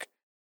Jeep back.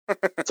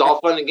 It's all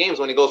fun and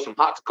games when he goes from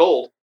hot to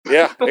cold.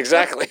 Yeah,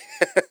 exactly.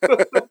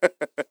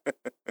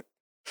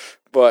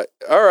 But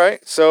all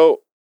right, so.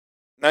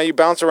 Now you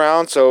bounce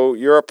around, so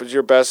Europe is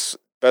your best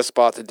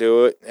spot to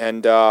do it.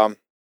 And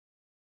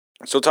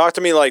so talk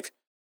to me like,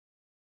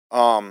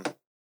 I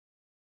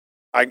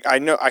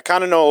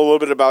kind of know a little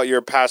bit about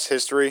your past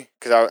history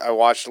because I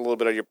watched a little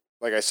bit of your,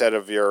 like I said,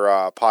 of your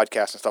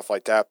podcast and stuff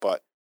like that.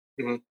 But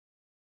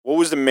what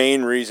was the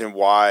main reason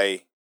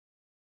why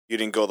you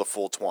didn't go the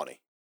full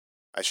 20?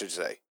 I should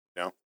say,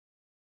 you know.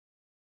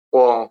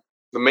 Well,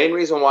 the main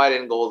reason why I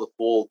didn't go the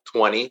full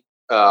 20,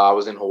 I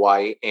was in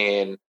Hawaii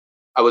and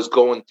I was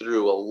going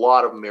through a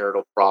lot of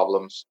marital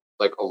problems,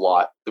 like a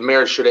lot. The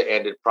marriage should have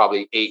ended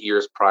probably 8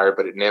 years prior,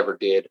 but it never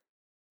did.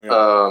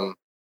 Yeah.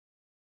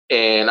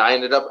 And I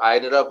ended up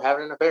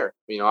having an affair.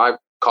 You know,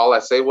 I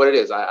say what it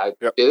is. I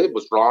did it,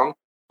 was wrong,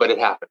 but it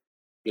happened.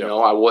 You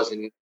know, I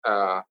wasn't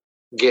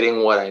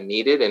getting what I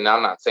needed. And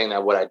I'm not saying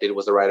that what I did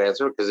was the right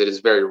answer because it is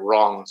very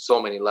wrong on so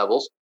many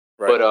levels.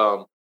 Right.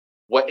 But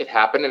what it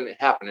happened. And it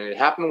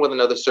happened with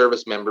another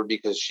service member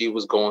because she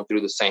was going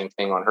through the same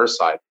thing on her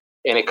side.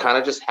 And it kind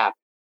of just happened.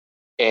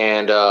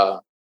 And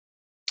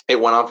it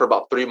went on for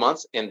about 3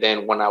 months. And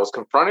then when I was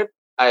confronted,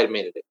 I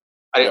admitted it.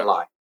 I didn't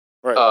lie.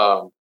 Right.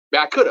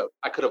 I could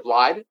have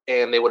lied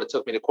and they would have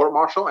took me to court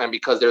martial. And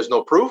because there's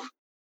no proof,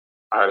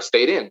 I would have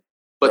stayed in.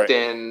 But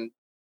then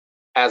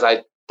as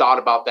I thought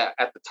about that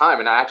at the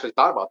time, and I actually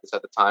thought about this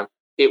at the time,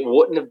 it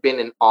wouldn't have been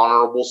an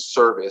honorable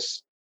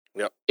service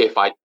if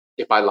I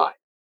lied.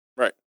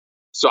 Right.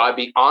 So I'd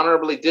be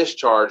honorably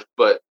discharged,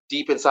 but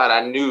deep inside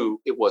I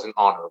knew it wasn't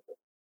honorable.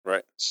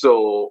 Right.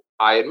 So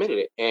I admitted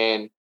it,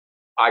 and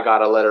I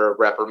got a letter of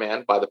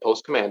reprimand by the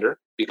post commander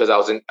because I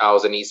was an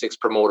E6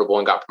 promotable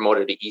and got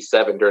promoted to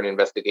E7 during an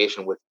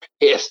investigation, which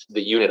pissed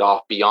the unit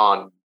off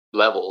beyond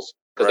levels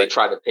because they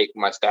tried to take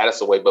my status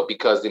away, but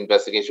because the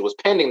investigation was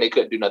pending, they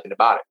couldn't do nothing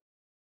about it.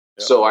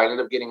 Yep. So I ended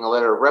up getting a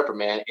letter of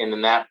reprimand, and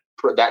then that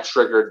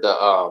triggered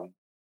the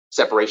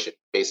separation,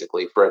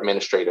 basically, for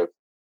administrative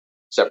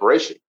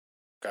separation.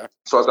 Okay.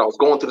 So as I was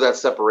going through that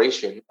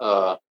separation,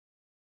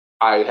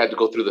 I had to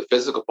go through the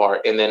physical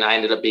part, and then I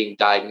ended up being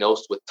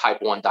diagnosed with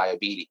type 1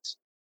 diabetes,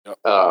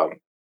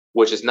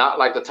 which is not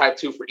like the type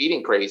 2 for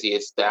eating crazy.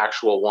 It's the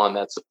actual one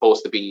that's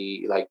supposed to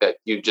be like that.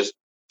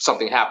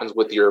 Something happens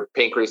with your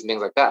pancreas and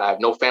things like that. I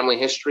have no family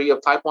history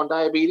of type 1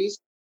 diabetes,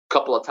 a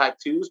couple of type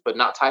 2s, but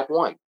not type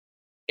 1.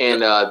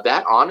 And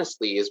that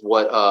honestly is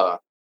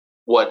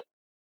what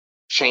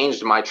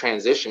changed my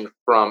transition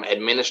from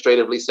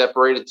administratively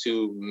separated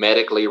to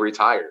medically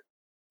retired.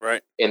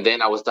 Right. And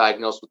then I was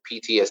diagnosed with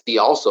PTSD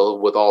also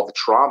with all the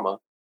trauma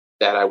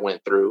that I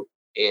went through.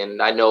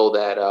 And I know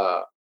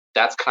that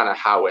that's kind of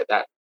how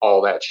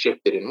all that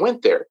shifted and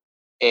went there.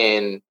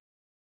 And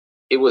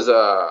it was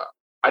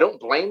I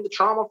don't blame the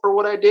trauma for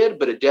what I did,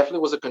 but it definitely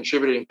was a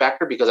contributing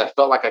factor because I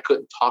felt like I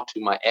couldn't talk to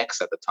my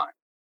ex at the time.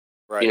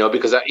 Right. You know,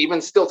 because even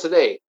still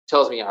today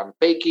tells me I'm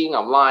faking,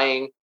 I'm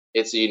lying.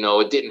 It's,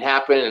 it didn't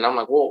happen. And I'm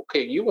like, well,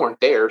 okay, you weren't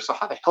there. So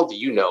how the hell do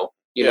you know?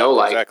 You know,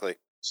 like, exactly.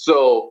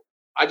 So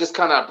I just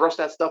kind of brush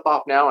that stuff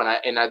off now.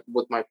 And I,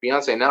 with my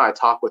fiance now, I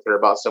talk with her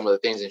about some of the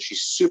things and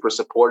she's super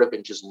supportive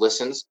and just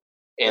listens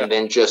and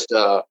then just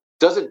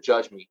doesn't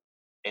judge me.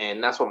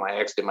 And that's what my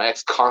ex did. My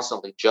ex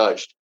constantly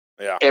judged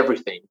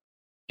everything.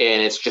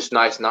 And it's just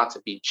nice not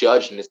to be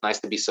judged and it's nice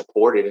to be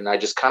supported. And I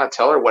just kind of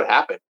tell her what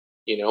happened,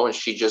 and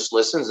she just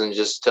listens and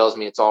just tells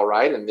me it's all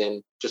right. And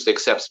then just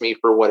accepts me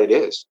for what it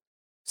is.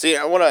 See,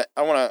 I want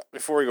to,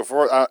 before we go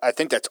forward, I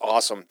think that's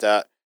awesome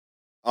that,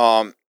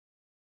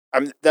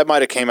 that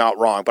might have came out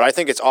wrong, but I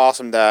think it's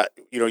awesome that,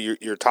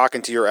 you're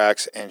talking to your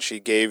ex and she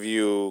gave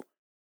you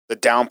the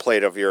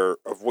downplate of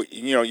what,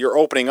 you're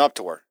opening up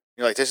to her.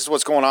 You're like, this is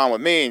what's going on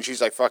with me. And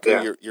she's like, fuck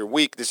you, you're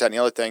weak, this, that, and the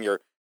other thing.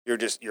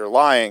 You're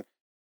lying.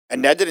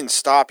 And that didn't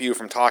stop you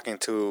from talking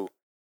to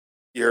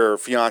your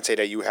fiance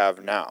that you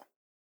have now.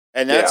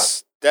 And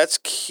that's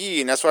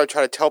key. And that's what I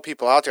try to tell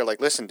people out there. Like,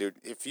 listen, dude,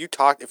 if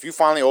you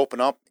finally open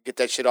up, get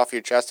that shit off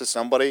your chest to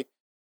somebody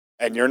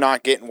and you're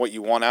not getting what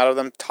you want out of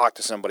them, talk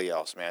to somebody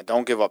else, man.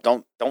 Don't give up.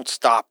 Don't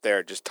stop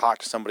there. Just talk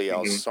to somebody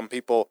else. Mm-hmm. Some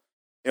people,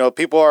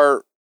 people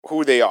are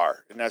who they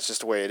are, and that's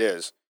just the way it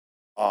is.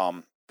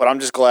 But I'm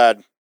just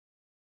glad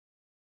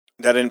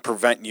that didn't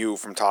prevent you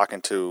from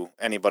talking to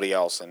anybody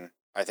else, and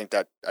I think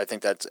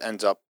that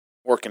ends up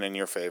working in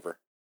your favor.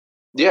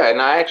 Yeah,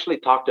 and I actually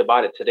talked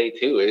about it today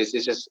too. It's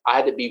just I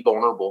had to be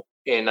vulnerable,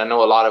 and I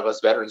know a lot of us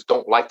veterans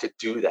don't like to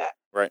do that.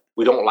 Right.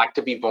 We don't like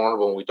to be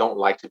vulnerable, and we don't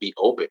like to be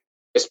open,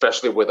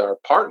 especially with our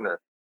partner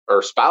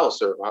or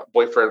spouse or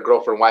boyfriend,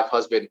 girlfriend, wife,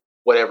 husband,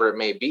 whatever it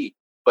may be.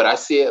 But I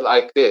see it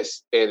like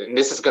this, and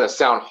this is going to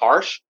sound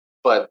harsh,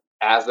 but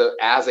as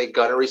a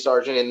gunnery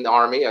sergeant in the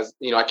Army, as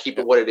you know, I keep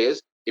it what it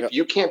is. If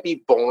you can't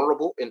be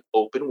vulnerable and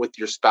open with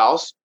your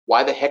spouse,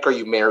 why the heck are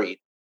you married?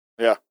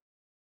 Yeah.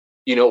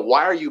 You know,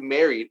 why are you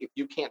married if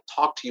you can't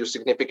talk to your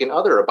significant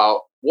other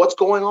about what's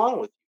going on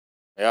with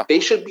you? Yeah. They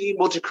should be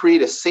able to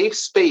create a safe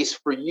space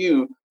for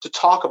you to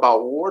talk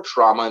about war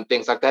trauma and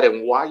things like that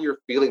and why you're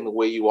feeling the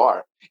way you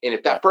are. And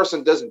if that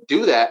person doesn't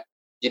do that,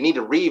 you need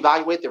to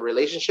reevaluate the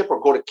relationship or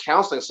go to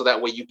counseling so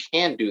that way you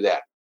can do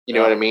that. You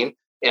know what I mean?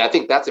 And I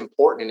think that's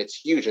important and it's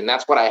huge. And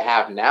that's what I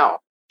have now.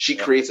 She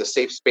creates a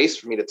safe space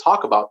for me to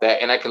talk about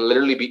that. And I can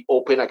literally be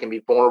open. I can be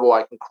vulnerable.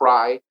 I can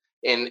cry.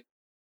 And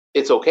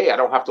it's okay. I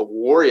don't have to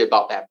worry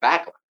about that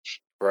backlash.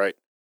 Right.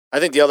 I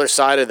think the other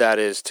side of that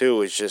is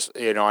just,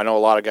 I know a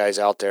lot of guys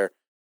out there,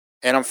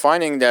 and I'm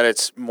finding that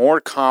it's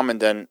more common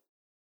than,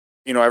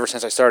 ever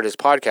since I started this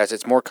podcast,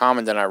 it's more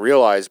common than I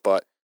realized,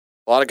 but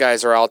a lot of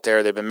guys are out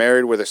there, they've been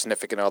married with a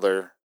significant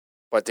other,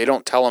 but they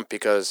don't tell them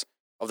because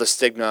of the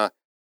stigma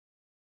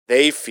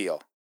they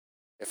feel.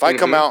 If I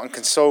come out and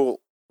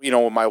console,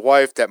 with my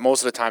wife that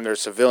most of the time they're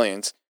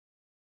civilians,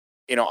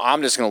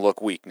 I'm just going to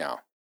look weak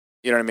now.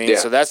 You know what I mean? Yeah.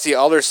 So that's the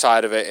other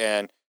side of it.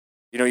 And,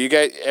 you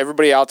get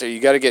everybody out there, you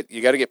got to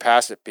get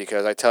past it,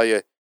 because I tell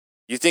you,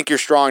 you think you're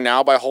strong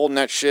now by holding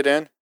that shit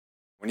in.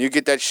 When you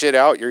get that shit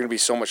out, you're going to be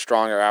so much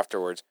stronger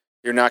afterwards.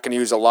 You're not going to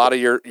use a lot of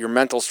your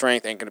mental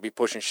strength, ain't going to be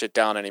pushing shit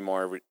down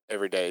anymore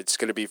every day. It's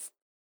going to be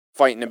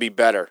fighting to be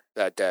better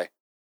that day.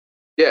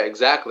 Yeah,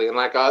 exactly. And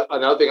like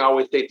another thing I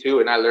always say too,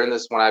 and I learned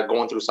this when I was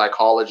going through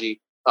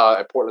psychology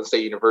at Portland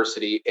State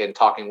University and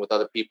talking with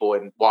other people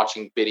and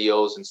watching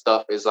videos and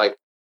stuff, is like,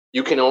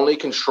 you can only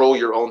control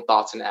your own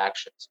thoughts and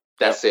actions.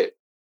 That's it.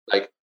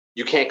 Like,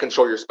 you can't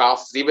control your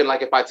spouses. Even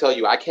like if I tell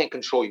you I can't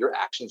control your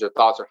actions or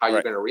thoughts or how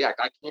you're going to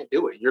react, I can't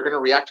do it. You're going to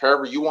react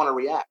however you want to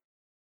react.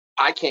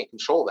 I can't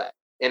control that.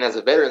 And as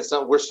a veteran,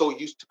 we're so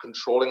used to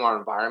controlling our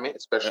environment,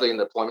 especially in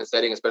the deployment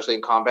setting, especially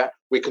in combat.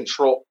 We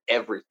control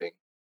everything.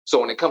 So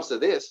when it comes to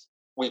this,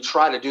 we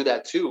try to do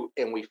that too,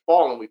 and we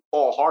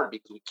fall hard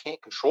because we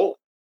can't control it.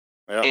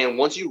 Yeah. And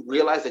once you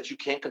realize that you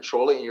can't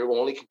control it and you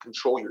only can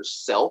control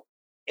yourself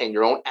and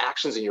your own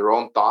actions and your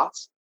own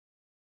thoughts,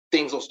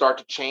 things will start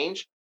to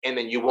change, and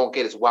then you won't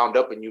get as wound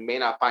up, and you may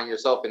not find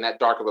yourself in that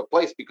dark of a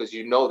place because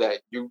you know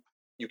that you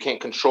can't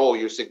control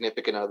your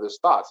significant other's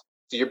thoughts.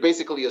 So you're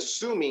basically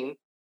assuming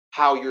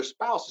how your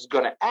spouse is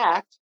going to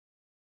act,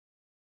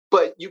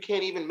 but you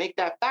can't even make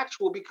that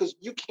factual because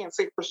you can't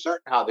say for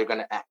certain how they're going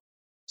to act.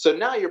 So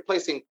now you're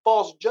placing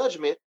false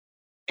judgment,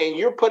 and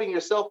you're putting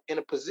yourself in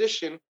a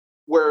position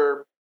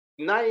where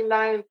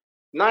 9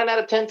 out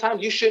of 10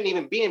 times you shouldn't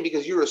even be in,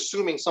 because you're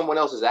assuming someone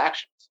else's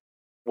actions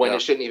when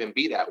it shouldn't even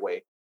be that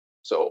way.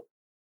 So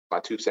my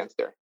 2 cents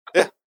there.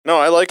 Yeah, no,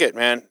 I like it,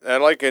 man. I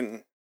like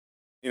it.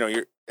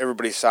 You're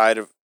everybody's side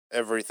of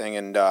everything,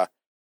 and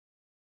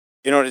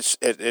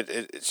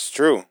it's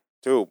true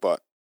too.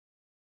 But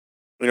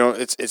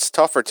it's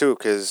tougher too,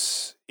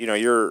 because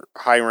you're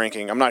high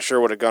ranking. I'm not sure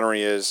what a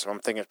gunnery is. I'm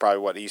thinking it's probably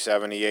what,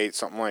 E7, E8,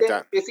 something like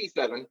that. It's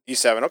E7.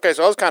 E7. Okay,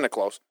 so I was kind of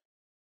close.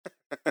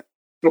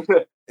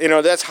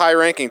 That's high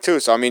ranking too.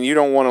 So I mean, you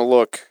don't want to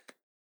look.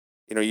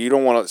 You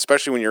don't want to,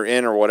 especially when you're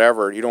in or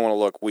whatever. You don't want to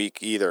look weak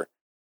either.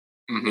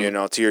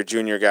 To your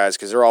junior guys,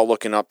 because they're all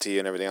looking up to you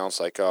and everything else.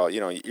 Like, you're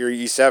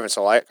E7,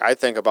 so I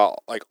think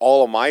about like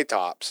all of my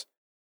tops.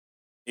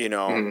 I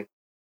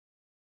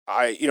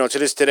to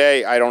this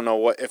today, I don't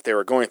know if they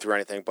were going through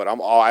anything, but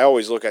I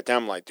always look at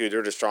them like, dude,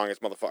 they're the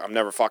strongest motherfucker. I'm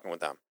never fucking with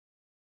them.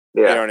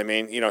 Yeah. You know what I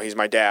mean? He's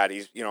my dad.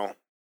 He's I'm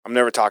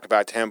never talking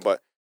back to him,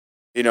 but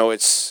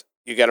it's,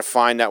 you got to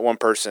find that one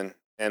person,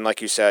 and like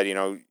you said,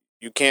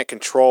 you can't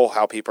control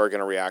how people are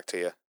going to react to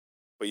you,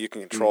 but you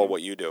can control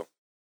what you do.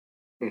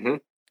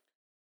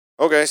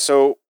 Okay,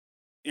 so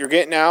you're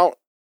getting out,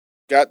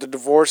 got the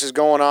divorces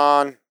going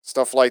on,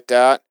 stuff like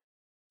that.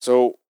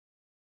 So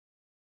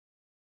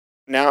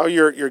now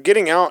you're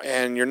getting out,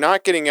 and you're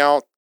not getting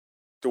out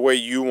the way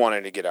you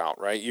wanted to get out,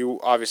 right? You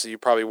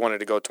probably wanted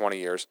to go 20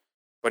 years,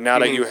 but now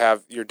that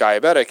you're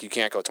diabetic, you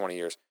can't go 20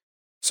 years.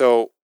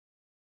 So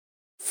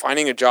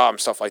finding a job and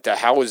stuff like that,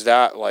 how was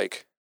that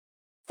like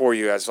for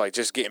you, as like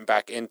just getting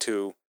back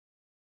into,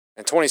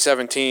 in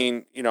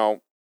 2017,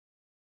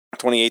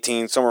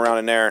 2018, somewhere around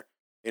in there,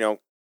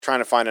 trying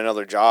to find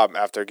another job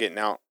after getting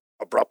out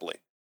abruptly?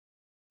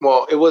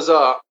 Well, it was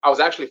I was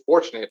actually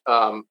fortunate.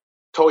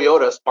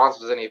 Toyota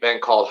sponsors an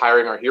event called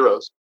Hiring Our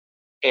Heroes,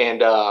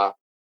 and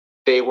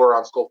they were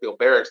on Schofield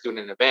Barracks doing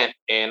an event,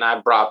 and I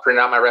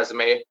printed out my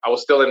resume. I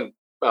was still in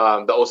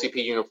the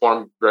OCP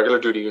uniform, regular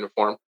duty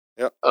uniform,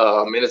 Yep.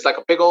 And it's like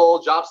a big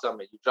old job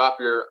summit. You drop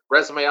your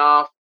resume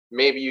off.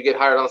 Maybe you get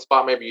hired on the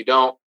spot. Maybe you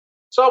don't.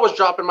 So I was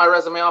dropping my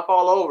resume off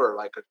all over,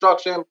 like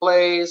construction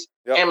place,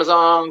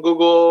 Amazon,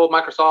 Google,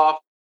 Microsoft,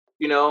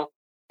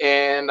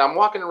 and I'm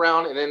walking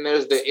around, and then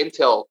there's the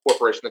Intel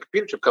Corporation, the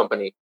computer chip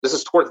company. This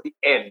is towards the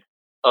end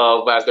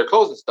of as they're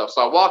closing stuff.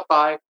 So I walk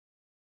by,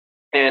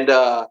 and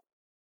the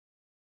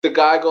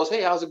guy goes,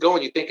 "Hey, how's it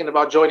going? You thinking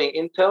about joining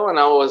Intel?" And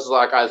I was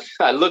like,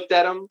 I looked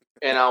at him,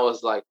 and I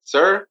was like,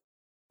 "Sir,"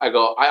 I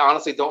go, "I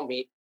honestly don't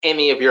meet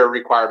any of your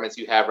requirements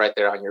you have right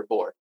there on your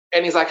board."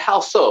 And he's like,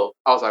 "How so?"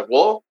 I was like,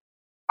 "Well,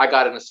 I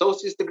got an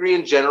associate's degree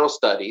in general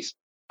studies.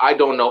 I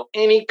don't know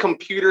any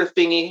computer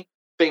things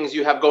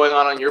you have going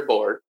on your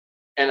board."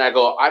 And I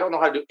go, "I don't know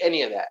how to do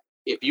any of that.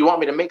 If you want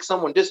me to make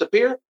someone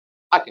disappear,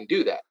 I can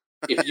do that.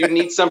 If you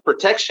need some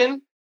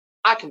protection,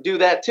 I can do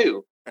that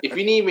too. If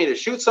you need me to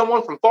shoot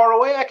someone from far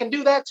away, I can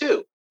do that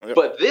too. Yep.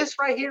 But this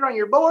right here on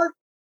your board,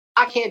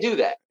 I can't do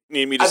that.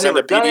 Need me to send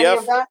a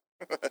PDF?"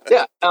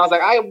 Yeah. And I was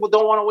like, "I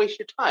don't want to waste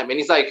your time." And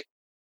he's like,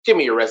 "Give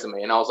me your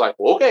resume." And I was like,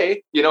 "Well,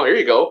 okay, here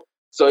you go."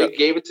 So he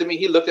gave it to me.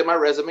 He looked at my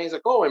resume. He's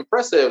like, "Oh,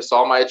 impressive."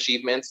 Saw my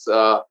achievements,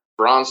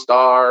 Bronze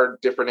Star,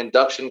 different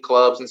induction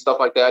clubs and stuff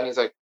like that. And he's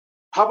like,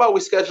 "How about we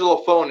schedule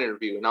a phone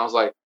interview?" And I was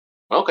like,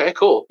 "Okay,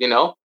 cool."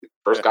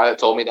 First guy that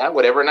told me that,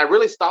 whatever. And I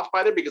really stopped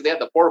by there because they had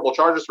the portable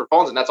chargers for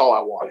phones, and that's all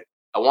I wanted.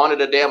 I wanted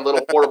a damn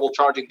little portable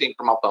charging thing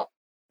for my phone.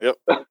 Yep.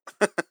 And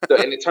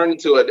it turned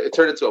into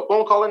a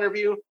phone call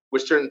interview,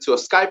 which turned into a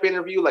Skype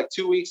interview like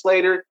 2 weeks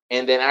later,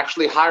 and then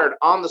actually hired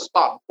on the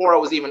spot before I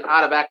was even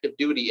out of active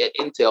duty at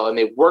Intel. And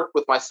they worked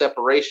with my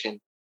separation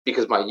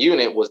because my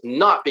unit was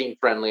not being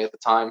friendly at the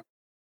time.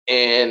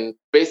 And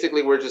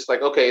basically, we're just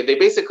like, okay, they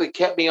basically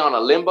kept me on a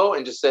limbo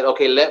and just said,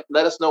 okay, let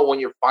us know when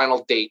your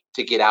final date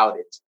to get out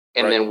is.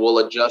 And then we'll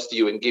adjust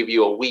you and give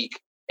you a week,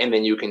 and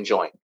then you can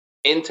join.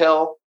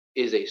 Intel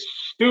is a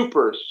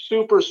super,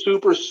 super,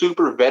 super,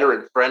 super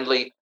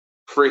veteran-friendly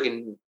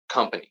freaking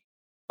company.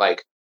 And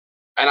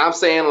I'm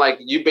saying,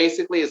 you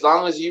basically, as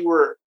long as you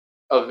were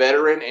a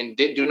veteran and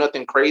didn't do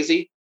nothing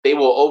crazy, they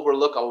will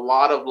overlook a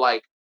lot of,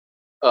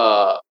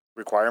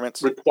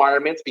 requirements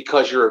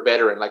because you're a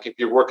veteran. Like, if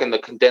you're working the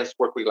condensed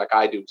work week like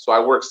I do. So I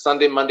work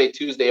Sunday, Monday,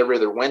 Tuesday, every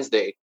other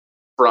Wednesday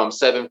from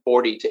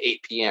 7:40 to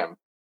 8 p.m.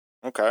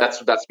 Okay.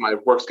 That's my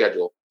work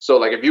schedule.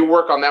 So if you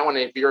work on that one,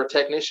 and if you're a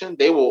technician,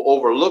 they will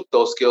overlook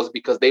those skills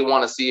because they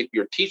want to see if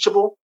you're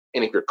teachable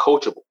and if you're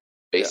coachable,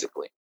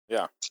 basically.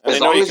 Yeah. And as they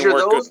know long you as can you're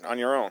work those, good on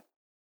your own.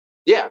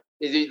 Yeah.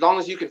 As long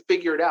as you can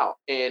figure it out.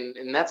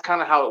 And that's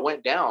kind of how it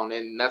went down.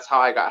 And that's how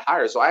I got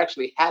hired. So I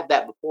actually had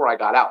that before I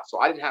got out. So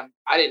I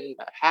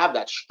didn't have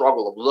that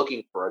struggle of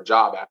looking for a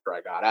job after I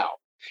got out.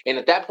 And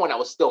at that point I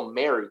was still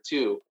married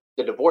too.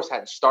 The divorce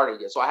hadn't started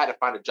yet. So I had to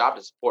find a job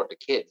to support the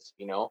kids,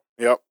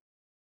 Yep.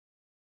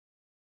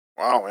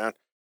 Wow, man.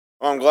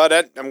 Well, I'm glad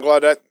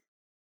that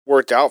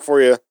worked out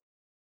for you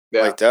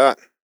like that.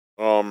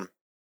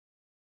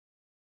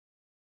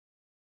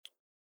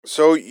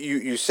 So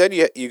you said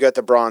you got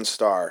the Bronze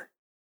Star.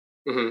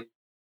 Mm-hmm.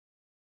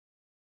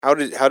 How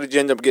did you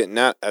end up getting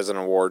that as an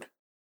award?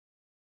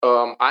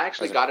 I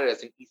actually got it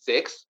as an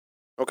E6.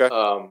 Okay.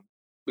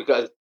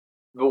 Because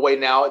the way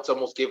now it's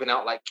almost given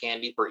out like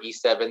candy for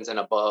E7s and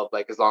above,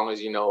 as long as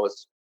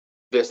it's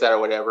this, that, or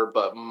whatever.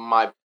 But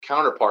my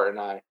counterpart and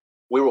I,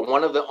 we were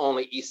one of the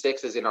only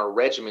E6s in our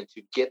regiment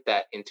to get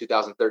that in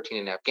 2013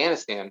 in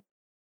Afghanistan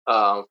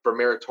for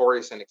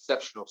meritorious and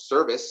exceptional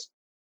service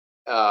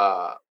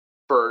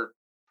for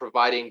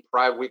providing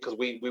private, because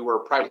we were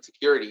private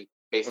security,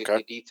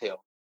 basically,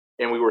 detail.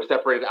 And we were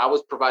separated. I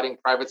was providing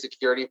private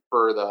security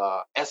for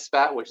the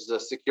SFAT, which is a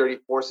Security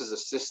Forces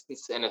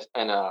Assistance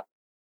and a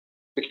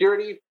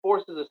Security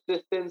Forces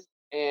Assistance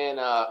and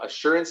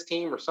Assurance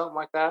Team or something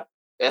like that,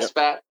 SFAT.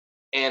 Yep.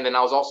 And then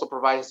I was also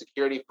providing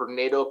security for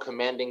NATO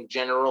commanding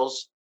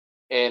generals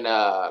and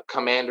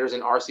commanders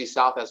in RC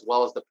South, as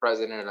well as the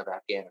president of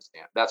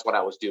Afghanistan. That's what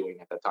I was doing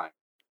at that time,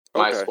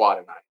 my squad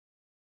and I.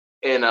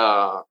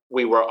 And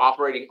we were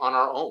operating on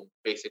our own,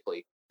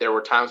 basically. There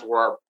were times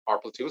where our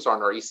platoon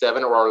sergeant, our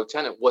E7 or our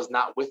lieutenant was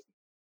not with me.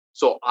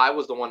 So I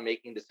was the one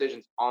making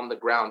decisions on the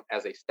ground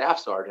as a staff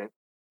sergeant,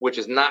 which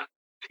is not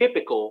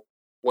typical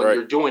when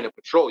you're doing a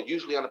patrol.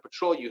 Usually on a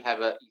patrol, you have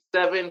a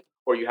E7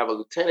 or you have a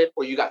lieutenant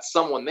or you got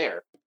someone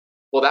there.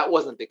 Well, that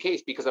wasn't the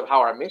case because of how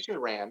our mission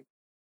ran.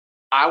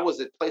 I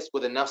was placed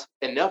with enough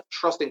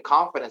trust and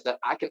confidence that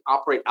I can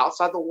operate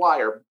outside the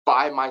wire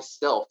by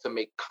myself to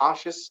make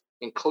conscious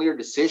and clear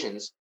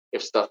decisions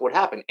if stuff would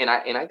happen. And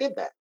I did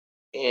that.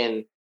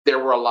 And there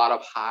were a lot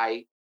of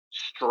high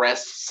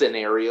stress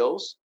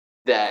scenarios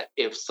that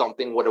if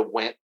something would have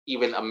went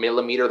even a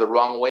millimeter the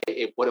wrong way,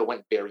 it would have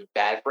went very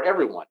bad for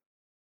everyone.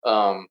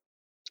 I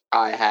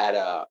had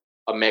a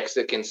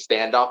Mexican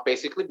standoff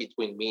basically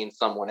between me and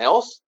someone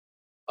else.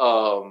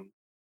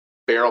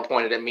 Barrel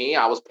pointed at me,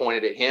 I was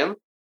pointed at him,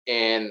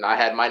 and I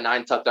had my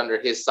 9 tucked under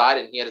his side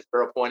and he had his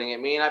barrel pointing at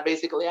me, and I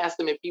basically asked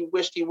him if he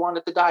wished he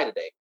wanted to die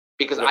today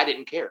because I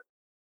didn't care.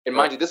 And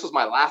mind you, this was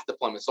my last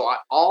deployment. So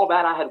all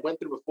that I had went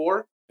through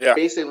before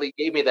basically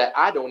gave me that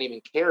I don't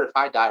even care if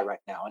I die right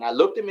now. And I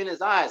looked him in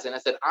his eyes and I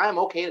said, I'm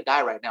okay to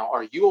die right now.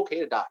 Are you okay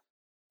to die?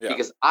 Yeah.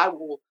 Because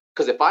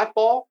if I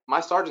fall,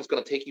 my sergeant's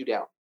going to take you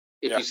down.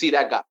 If you see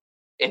that guy.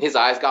 And his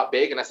eyes got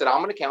big and I said,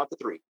 I'm going to count to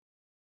 3.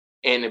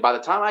 And by the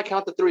time I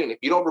count to 3, and if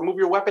you don't remove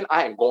your weapon,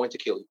 I am going to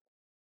kill you.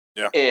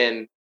 Yeah.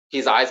 And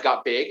his eyes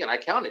got big and I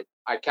counted.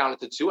 I counted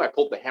to 2. I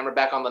pulled the hammer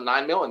back on the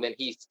 9mm and then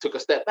he took a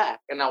step back.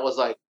 And I was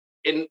like,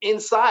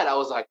 inside, I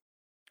was like,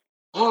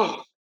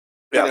 oh,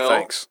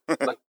 thanks.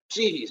 Like,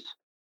 geez,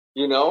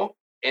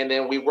 and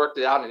then we worked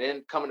it out. And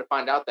then coming to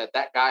find out that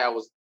guy I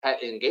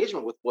had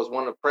engagement with was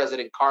one of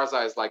President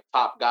Karzai's like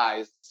top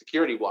guys,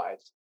 security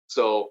wise.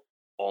 So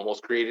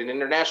almost created an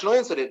international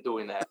incident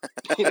doing that.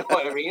 You know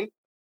what I mean?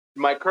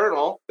 My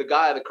colonel, the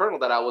colonel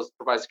that I was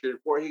providing security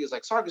for, he was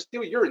like, Sergeant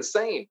Steele, you're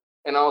insane.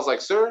 And I was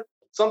like, sir,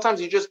 sometimes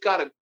you just got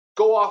to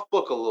go off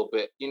book a little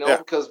bit,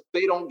 because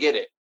they don't get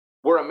it.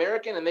 We're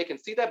American and they can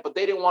see that, but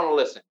they didn't want to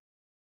listen,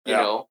 you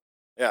know?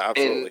 Yeah,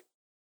 absolutely.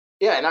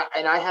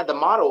 And I had the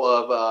motto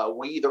of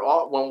we either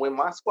all, when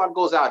my squad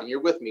goes out and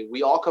you're with me,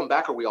 we all come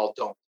back or we all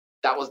don't.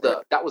 That was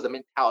the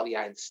mentality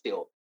I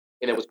instilled.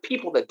 And it was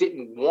people that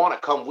didn't want to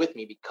come with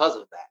me because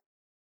of that.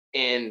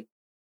 And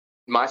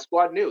my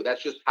squad knew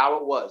that's just how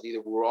it was.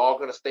 Either we were all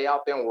going to stay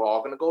out there and we're all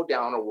going to go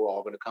down or we're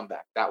all going to come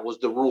back. That was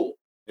the rule.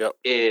 Yep.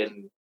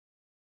 And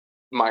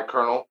my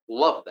colonel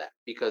loved that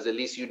because at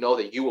least you know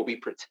that you will be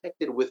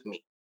protected with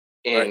me.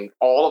 And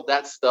all of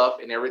that stuff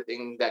and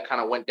everything that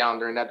kind of went down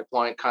during that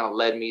deployment kind of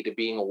led me to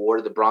being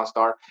awarded the Bronze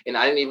Star. And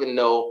I didn't even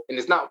know, and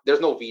there's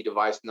no V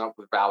device, not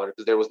with Valor,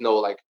 because there was no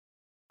like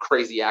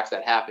crazy acts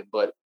that happened,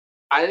 but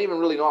I didn't even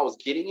really know I was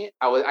getting it.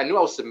 I knew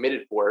I was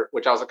submitted for it,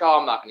 which I was like, oh,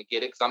 I'm not going to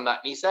get it because I'm not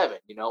an E7,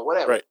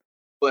 whatever. Right.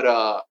 But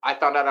I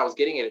found out I was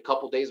getting it a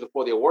couple days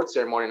before the award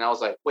ceremony, and I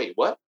was like, wait,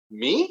 what?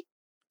 Me?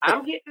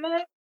 I'm getting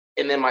that?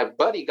 And then my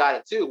buddy got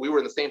it too. We were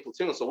in the same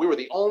platoon, so we were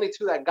the only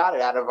 2 that got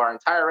it out of our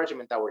entire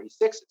regiment that were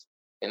E6s.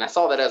 And I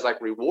saw that as like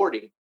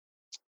rewarding.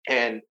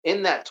 And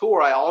in that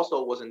tour, I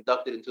also was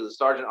inducted into the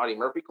Sergeant Audie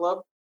Murphy Club,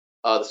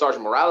 the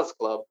Sergeant Morales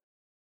Club,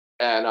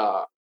 and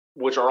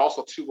which are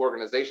also 2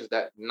 organizations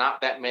that not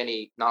that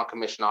many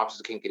non-commissioned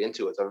officers can get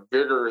into. It's a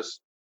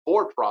vigorous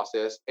board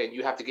process, and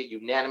you have to get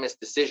unanimous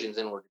decisions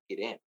in order to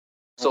get in.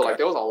 So like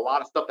there was a lot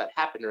of stuff that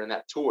happened during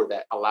that tour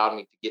that allowed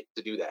me to get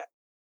to do that.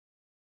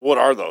 What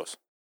are those?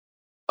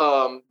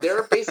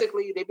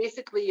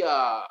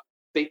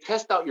 They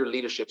test out your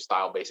leadership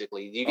style,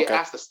 basically. You get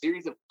asked a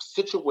series of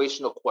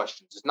situational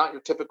questions. It's not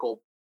your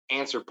typical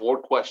answer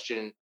board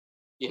question,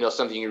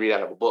 something you read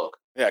out of a book.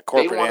 Yeah,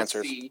 corporate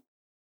answers.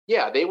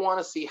 They want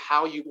to see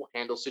how you will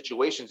handle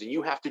situations, and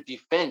you have to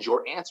defend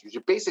your answers.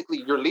 You're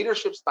basically, your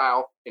leadership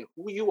style and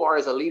who you are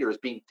as a leader is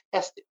being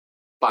tested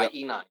by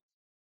E9,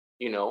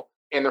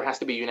 and there has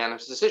to be a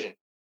unanimous decision.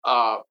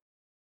 For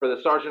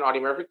the Sergeant Audie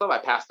Murphy Club, I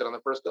passed it on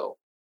the first go.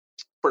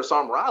 For the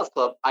Sergeant Morales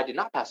Club, I did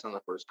not pass it on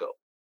the first go.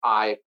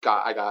 I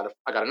got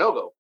a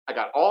no-go. I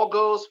got all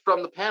goes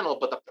from the panel,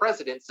 but the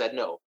president said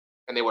no.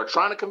 And they were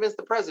trying to convince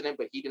the president,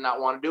 but he did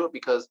not want to do it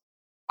because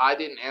I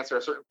didn't answer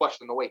a certain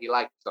question the way he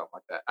liked, something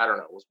like that. I don't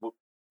know. It was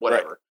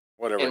whatever. Right.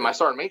 Whatever. And my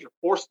sergeant major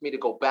forced me to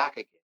go back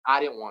again. I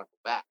didn't want to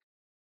go back.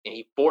 And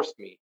he forced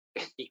me.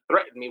 He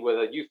threatened me with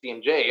a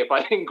UCMJ if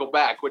I didn't go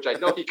back, which I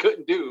know he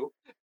couldn't do.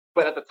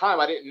 But at the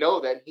time, I didn't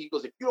know that. And he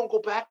goes, if you don't go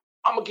back,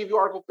 I'm going to give you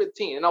Article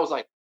 15. And I was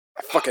like,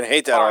 I fucking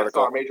hate that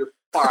article. Sergeant Major,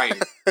 fine.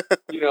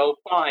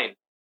 Fine.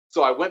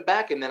 So I went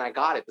back and then I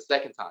got it the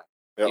second time,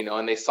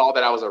 and they saw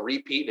that I was a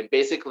repeat. And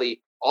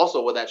basically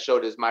also what that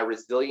showed is my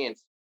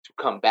resilience to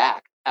come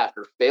back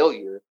after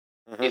failure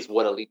is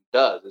what a leader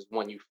does, is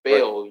when you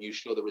fail, you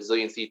show the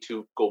resiliency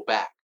to go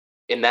back.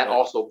 And that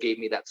also gave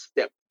me that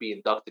step to be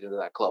inducted into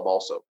that club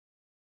also.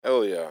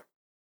 Hell yeah.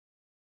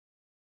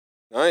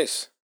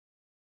 Nice.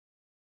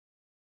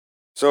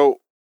 So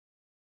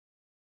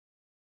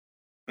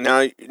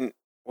now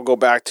we'll go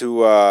back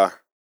to, I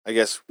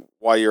guess,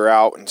 why you're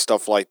out and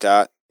stuff like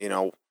that. Do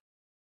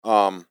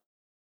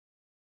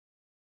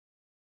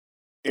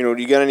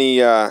you got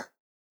any,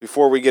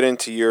 before we get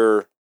into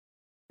your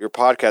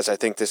podcast, I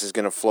think this is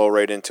going to flow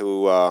right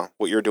into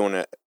what you're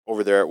doing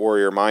over there at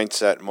Warrior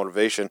Mindset and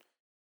Motivation.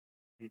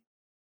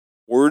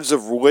 Words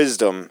of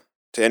wisdom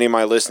to any of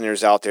my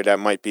listeners out there that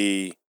might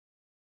be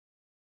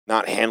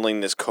not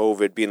handling this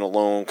COVID, being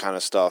alone kind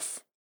of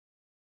stuff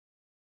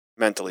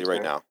mentally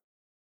right now.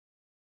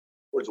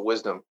 Words of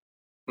wisdom.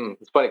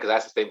 It's funny because I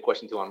asked the same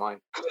question too on mine.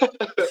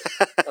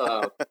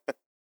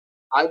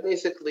 I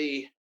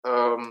basically,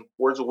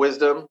 words of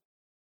wisdom,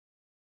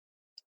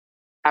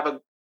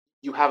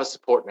 you have a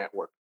support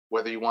network,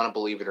 whether you want to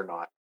believe it or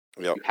not.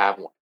 Yep. You have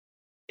one.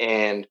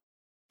 And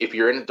if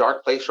you're in a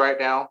dark place right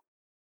now,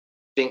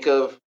 think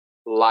of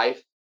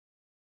life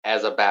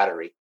as a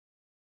battery.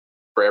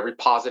 For every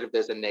positive,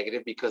 there's a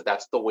negative because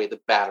that's the way the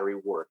battery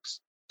works.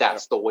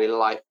 That's the way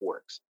life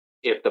works.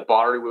 If the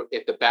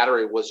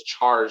battery was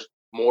charged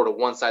more to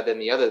one side than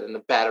the other, then the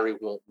battery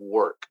won't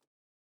work.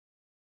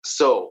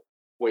 So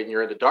when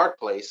you're in the dark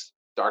place,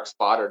 dark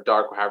spot or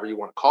dark, however you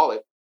want to call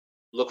it,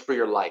 look for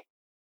your light.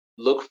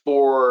 Look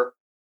for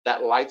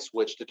that light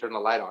switch to turn the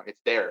light on. It's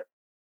there.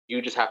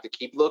 You just have to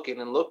keep looking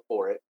and look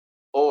for it,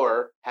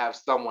 or have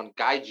someone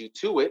guide you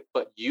to it,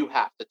 but you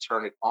have to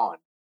turn it on.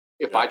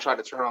 If I try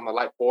to turn on the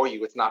light for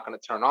you, it's not going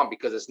to turn on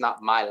because it's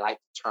not my light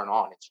to turn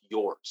on. It's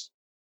yours.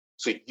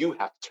 So you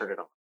have to turn it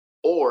on.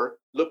 Or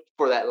look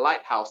for that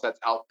lighthouse that's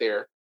out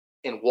there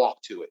and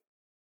walk to it.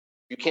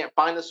 You can't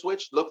find the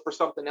switch, look for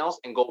something else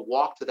and go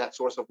walk to that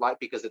source of light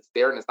because it's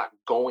there and it's not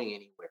going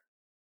anywhere.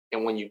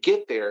 And when you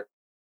get there,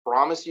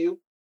 promise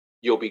you,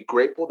 you'll be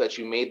grateful that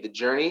you made the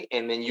journey,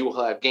 and then you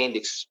will have gained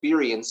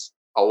experience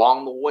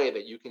along the way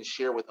that you can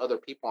share with other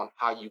people on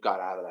how you got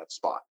out of that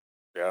spot.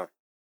 Yeah.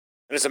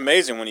 And it's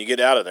amazing when you get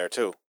out of there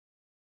too.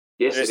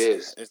 Yes, it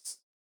is. It's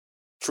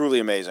truly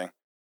amazing.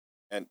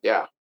 And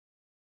yeah.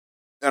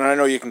 And I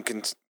know you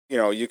can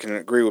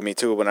agree with me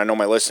too, but I know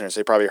my listeners,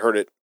 they probably heard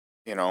it,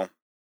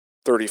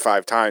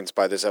 35 times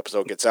by this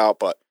episode gets out,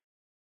 but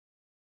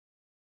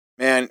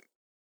man,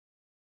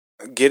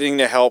 getting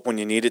the help when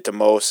you need it the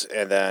most,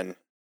 and then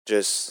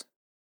just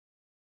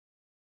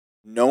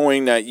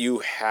knowing that you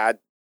had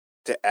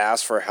to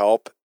ask for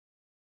help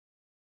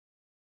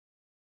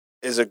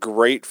is a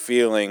great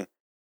feeling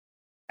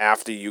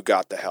after you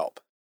got the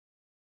help.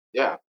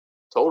 Yeah,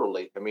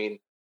 totally. I mean,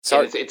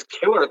 it's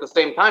killer at the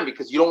same time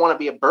because you don't want to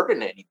be a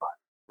burden to anybody.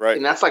 Right.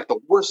 And that's like the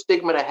worst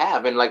stigma to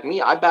have. And like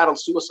me, I battled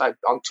suicide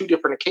on 2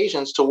 different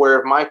occasions to where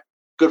if my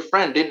good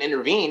friend didn't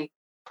intervene,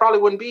 probably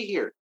wouldn't be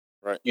here.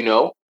 Right.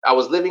 I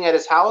was living at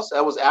his house.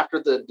 That was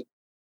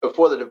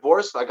before the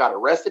divorce. I got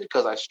arrested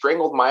because I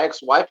strangled my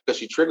ex-wife because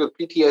she triggered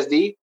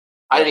PTSD.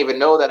 I didn't even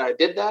know that I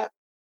did that.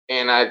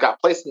 And I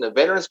got placed in the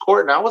Veterans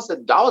Court. And I was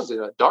in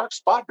a dark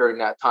spot during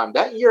that time.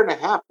 That year and a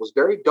half was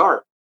very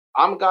dark.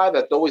 I'm a guy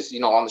that's always,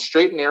 on the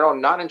straight and narrow,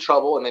 not in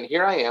trouble. And then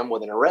here I am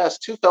with an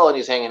arrest, 2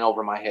 felonies hanging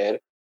over my head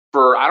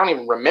for, I don't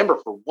even remember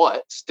for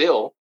what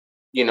still.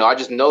 I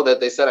just know that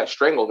they said I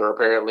strangled her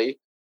apparently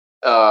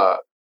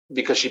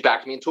because she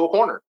backed me into a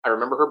corner. I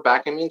remember her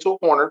backing me into a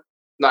corner,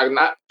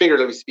 not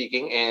figuratively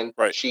speaking. And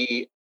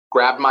she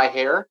grabbed my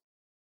hair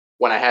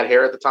when I had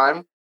hair at the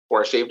time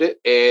before I shaved it.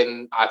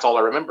 And that's all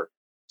I remember.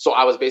 So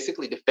I was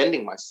basically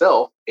defending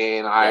myself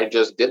and I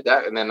just did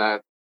that. And then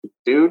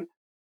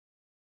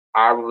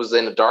I was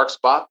in a dark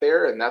spot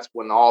there, and that's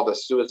when all the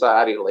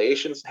suicide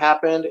ideations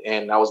happened.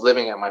 And I was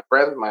living at my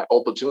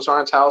old platoon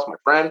sergeant's house, my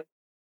friend,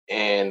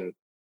 and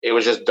it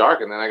was just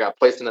dark. And then I got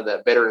placed into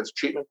that Veterans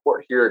Treatment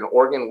Court here in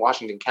Oregon,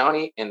 Washington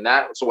County, and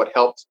that's what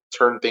helped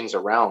turn things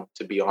around.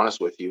 To be honest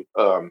with you,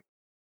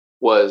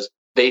 was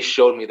they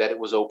showed me that it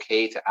was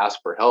okay to ask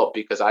for help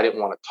because I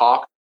didn't want to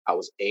talk. I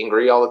was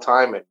angry all the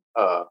time, and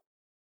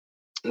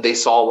they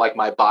saw like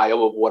my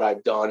bio of what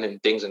I've done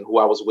and things and who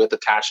I was with,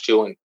 attached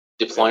to, and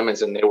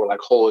deployments, and they were like,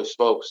 holy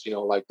smokes,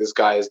 like this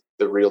guy is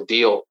the real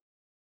deal.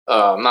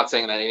 I'm not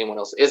saying that anyone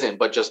else isn't,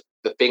 but just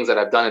the things that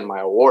I've done in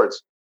my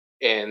awards.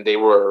 And they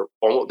were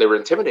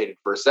intimidated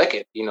for a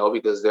second,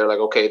 because they're like,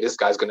 okay, this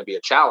guy's going to be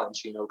a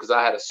challenge, because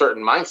I had a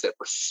certain mindset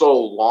for so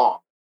long.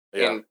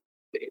 And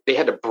they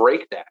had to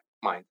break that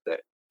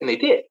mindset, and they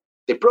did.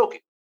 They broke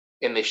it,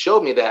 and they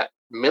showed me that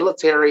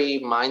military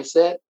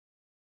mindset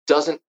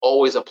doesn't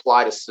always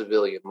apply to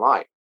civilian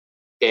life.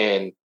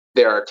 And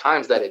there are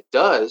times that it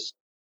does,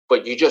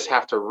 but you just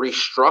have to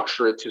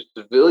restructure it to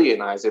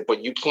civilianize it,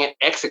 but you can't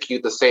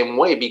execute the same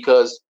way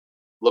because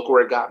look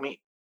where it got me.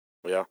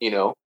 Yeah.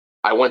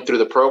 I went through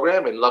the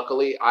program, and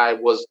luckily I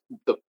was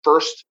the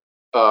first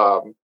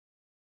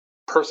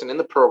person in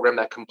the program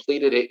that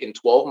completed it in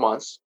 12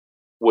 months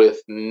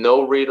with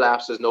no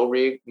relapses,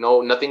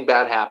 nothing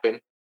bad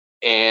happened,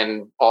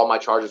 and all my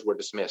charges were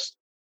dismissed.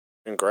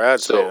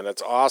 Congrats, man.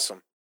 That's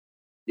awesome.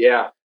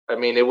 Yeah. I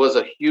mean, it was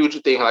a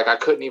huge thing. Like, I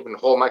couldn't even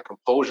hold my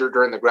composure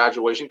during the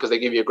graduation because they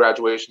give you a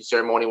graduation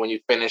ceremony when you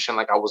finish. And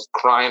like, I was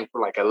crying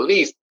for like at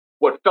least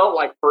what felt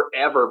like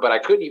forever, but I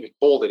couldn't even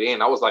hold it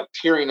in. I was like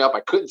tearing up. I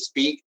couldn't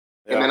speak.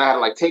 Yeah. And then I had to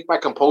like take my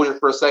composure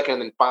for a second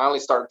and then finally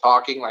start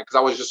talking, like, because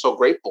I was just so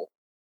grateful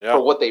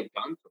for what they've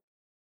done.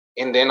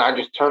 And then I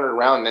just turned it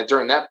around. And then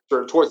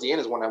towards the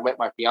end is when I met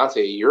my fiance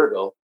a year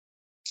ago.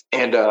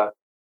 And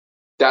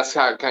that's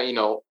how kind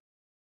of,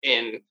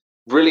 and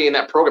really in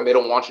that program, they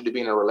don't want you to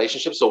be in a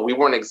relationship. So we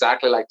weren't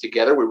exactly like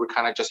together. We were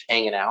kind of just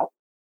hanging out,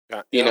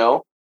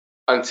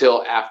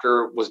 until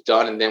after it was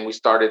done. And then we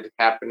started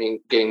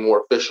getting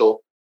more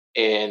official,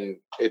 and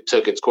it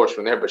took its course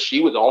from there. But she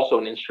was also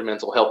an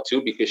instrumental help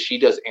too, because she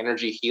does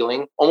energy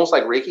healing, almost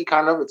like Reiki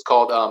kind of. It's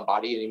called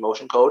Body and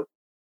Emotion Code.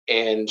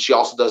 And she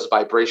also does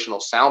vibrational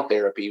sound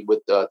therapy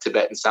with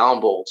Tibetan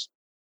sound bowls.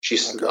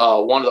 She's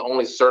one of the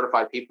only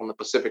certified people in the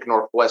Pacific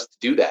Northwest to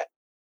do that.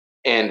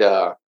 And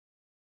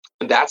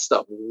that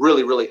stuff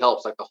really, really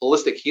helps. Like the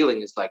holistic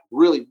healing is like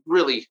really,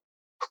 really,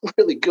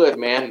 really good,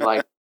 man.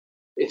 Like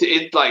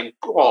it's like,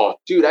 oh,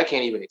 dude, I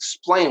can't even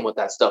explain what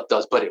that stuff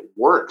does, but it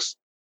works.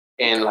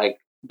 And like,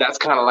 that's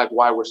kind of like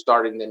why we're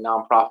starting the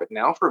nonprofit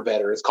now for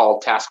veterans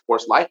called Task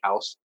Force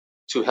Lighthouse,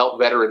 to help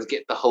veterans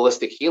get the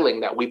holistic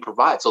healing that we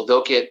provide. So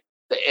they'll get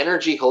the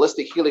energy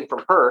holistic healing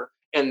from her,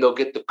 and they'll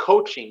get the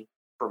coaching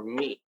from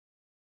me.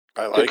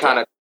 I like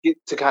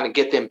to kind of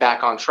get them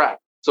back on track.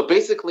 So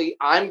basically,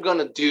 I'm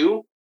gonna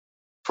do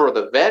for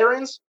the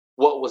veterans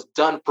what was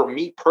done for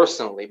me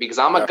personally, because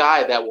I'm a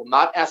guy that will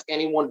not ask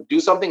anyone to do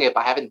something if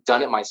I haven't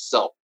done it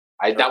myself.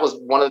 That was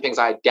one of the things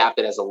I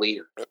adapted as a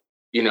leader,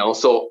 you know.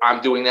 So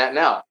I'm doing that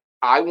now.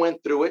 I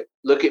went through it.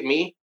 Look at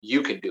me.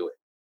 You can do it.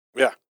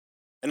 Yeah,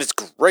 and it's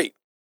great.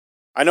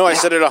 I know I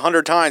said it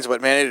 100 times,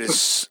 but man, it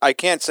is. I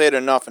can't say it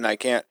enough, and I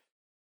can't.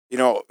 You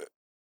know,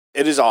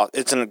 it is.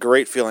 It's a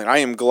great feeling. I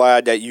am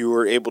glad that you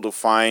were able to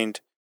find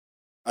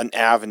an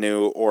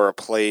avenue or a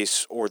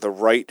place or the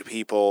right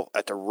people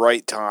at the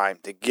right time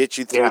to get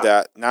you through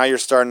that. Now you're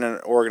starting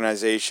an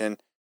organization,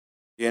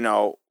 you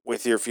know,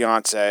 with your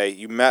fiance.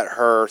 You met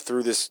her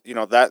through this, you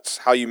know, that's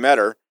how you met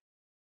her,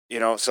 you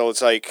know, so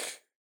it's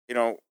like, you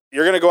know,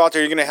 you're going to go out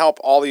there, you're going to help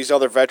all these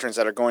other veterans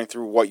that are going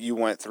through what you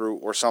went through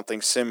or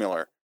something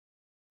similar.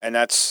 And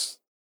that's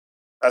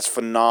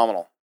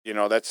phenomenal. You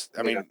know,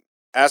 I mean,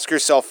 ask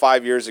yourself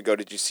 5 years ago,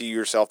 did you see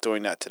yourself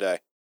doing that today?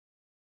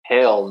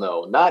 Hell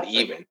no, not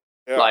even.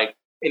 Yeah. Like,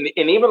 and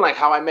even like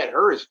how I met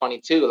her is funny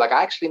too. Like,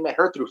 I actually met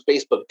her through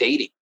Facebook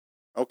dating.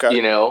 Okay.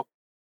 You know,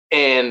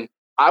 and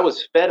I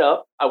was fed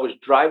up. I was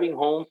driving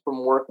home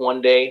from work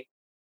one day,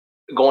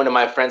 going to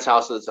my friend's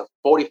house. It's a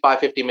 45,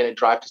 50-minute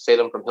drive to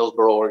Salem from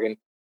Hillsboro, Oregon.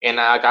 And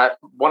I got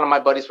one of my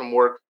buddies from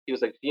work. He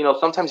was like, you know,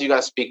 sometimes you got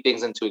to speak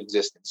things into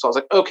existence. So I was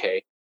like,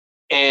 okay.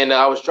 And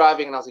I was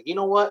driving and I was like, you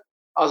know what?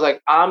 I was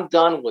like, I'm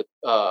done with,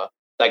 and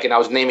I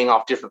was naming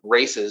off different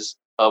races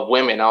of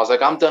women. I was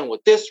like, I'm done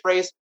with this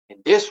race and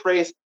this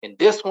race and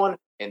this one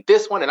and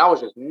this one. And I was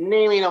just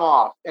naming them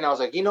off. And I was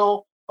like, you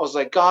know, I was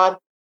like, God,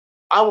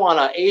 I want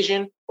an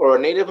Asian or a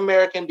Native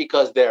American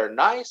because they're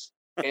nice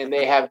and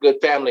they have good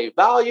family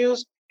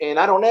values. And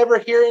I don't ever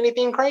hear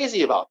anything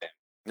crazy about them.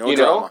 No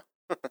drama.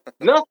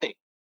 Nothing.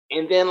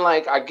 And then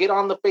like I get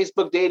on the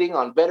Facebook dating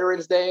on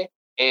Veterans Day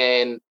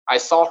and I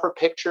saw her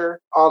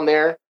picture on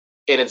there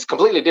and it's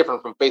completely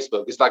different from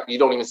Facebook. It's like you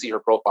don't even see her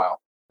profile.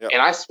 Yep.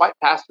 And I swiped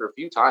past her a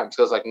few times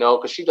because like, no,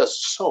 because she does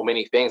so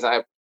many things.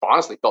 I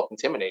honestly felt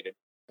intimidated.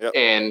 Yep.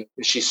 And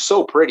she's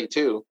so pretty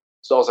too.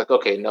 So I was like,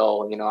 okay,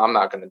 no, you know, I'm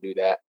not going to do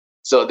that.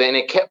 So then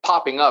it kept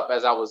popping up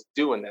as I was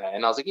doing that.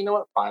 And I was like, you know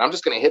what? Fine. I'm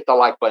just going to hit the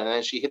like button. And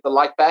then she hit the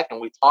like back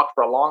and we talked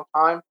for a long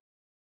time.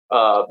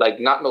 Like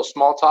not no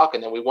small talk.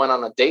 And then we went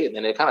on a date and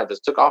then it kind of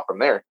just took off from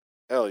there.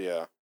 Hell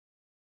yeah.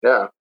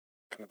 Yeah.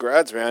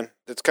 Congrats, man.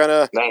 That's kind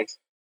of nice.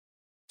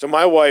 So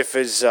my wife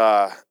is,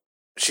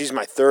 she's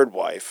my third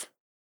wife.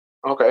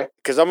 Okay.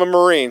 Because I'm a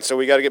Marine, so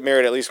we got to get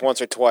married at least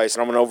once or twice,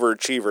 and I'm an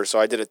overachiever, so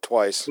I did it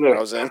twice when I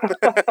was in.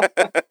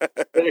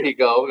 There you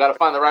go. We got to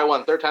find the right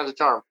one. Third time's a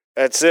charm.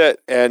 That's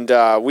it. And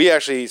we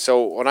actually,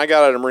 so when I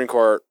got out of the Marine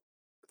Corps,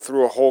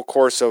 through a whole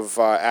course of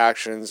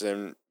actions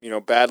and, you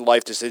know, bad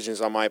life decisions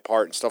on my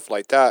part and stuff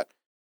like that,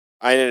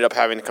 I ended up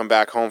having to come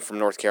back home from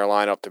North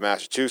Carolina up to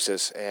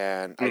Massachusetts,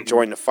 and I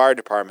joined the fire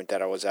department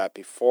that I was at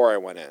before I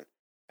went in.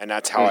 And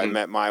that's how I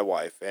met my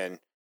wife. And,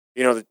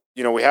 you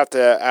know, we have to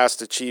ask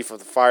the chief of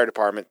the fire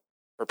department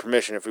for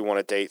permission if we want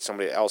to date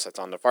somebody else that's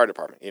on the fire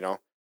department, you know?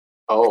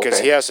 Oh, because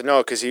he has to know,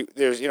 because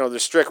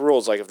there's strict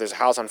rules. Like if there's a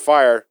house on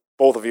fire,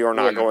 both of you are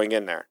not going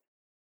in there.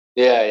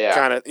 Yeah, yeah.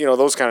 Kind of, you know,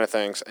 those kind of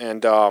things.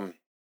 And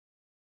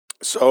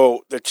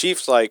so the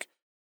chief's like,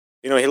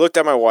 you know, he looked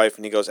at my wife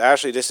and he goes,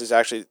 Ashley, this is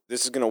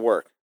going to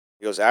work.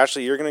 He goes,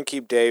 Ashley, you're going to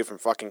keep Dave from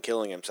fucking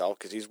killing himself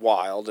because he's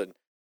wild and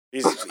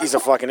he's a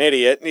fucking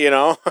idiot, you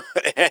know,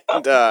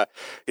 and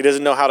he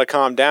doesn't know how to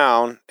calm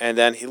down. And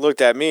then he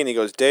looked at me and he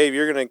goes, Dave,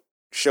 you're going to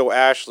show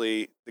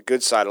Ashley the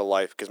good side of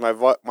life, because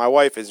my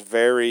wife is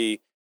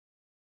very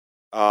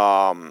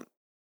by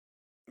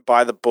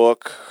the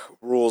book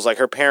rules. Like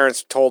her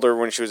parents told her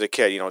when she was a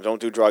kid, you know,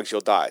 don't do drugs,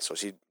 you'll die. So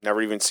she'd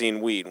never even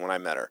seen weed when I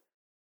met her.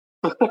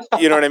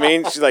 You know what I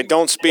mean? She's like,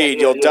 don't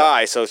speed, you'll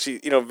die. So she,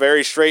 you know,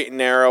 very straight and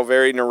narrow,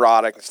 very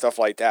neurotic and stuff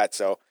like that.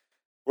 So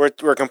we're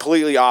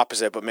completely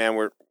opposite, but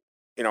man,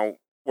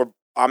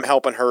 I'm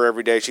helping her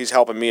every day. She's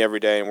helping me every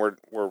day, and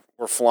we're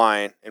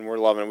flying and we're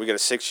loving it. We got a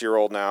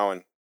 6-year-old now,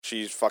 and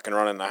she's fucking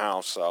running the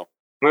house. So,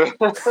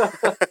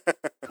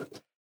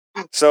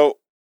 so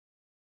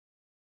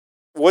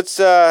what's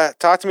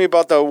talk to me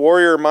about the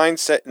Warrior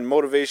Mindset and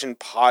Motivation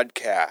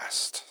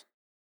podcast.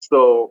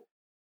 So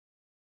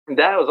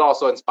that was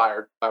also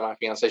inspired by my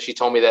fiance. She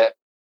told me that,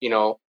 you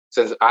know,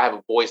 since I have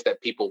a voice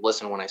that people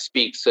listen when I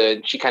speak, so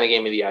she kind of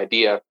gave me the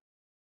idea.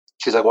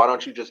 She's like, why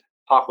don't you just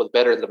talk with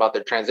veterans about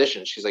their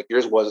transitions? She's like,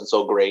 yours wasn't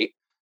so great,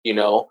 you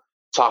know,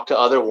 talk to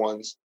other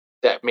ones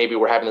that maybe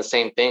were having the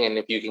same thing. And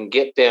if you can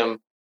get them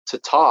to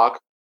talk,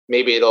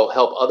 maybe it'll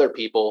help other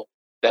people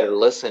that are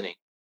listening.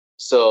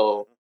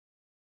 So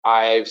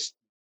I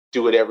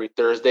do it every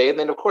Thursday. And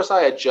then, of course,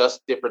 I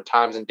adjust different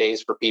times and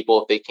days for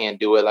people if they can't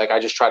do it. Like, I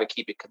just try to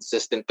keep it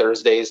consistent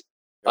Thursdays,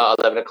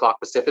 11 o'clock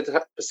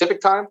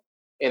Pacific time.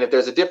 And if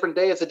there's a different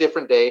day, it's a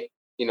different day,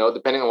 you know,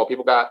 depending on what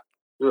people got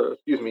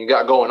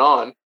going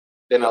on,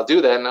 then I'll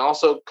do that. And I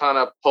also kind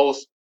of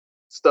post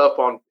stuff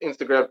on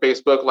Instagram,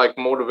 Facebook, like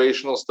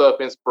motivational stuff,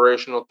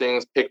 inspirational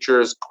things,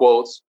 pictures,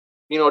 quotes,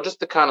 you know,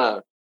 just to kind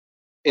of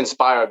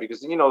inspired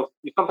because you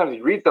sometimes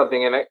you read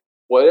something and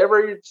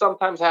whatever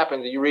sometimes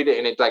happens, you read it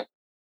and it like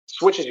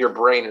switches your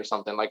brain or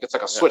something. Like it's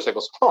like a switch that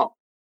goes, huh,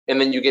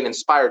 and then you get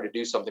inspired to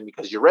do something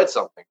because you read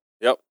something.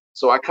 Yep.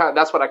 So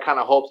that's what I kind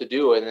of hope to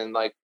do. And then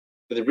like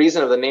the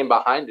reason of the name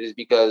behind it is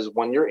because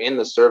when you're in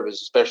the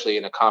service, especially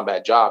in a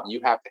combat job,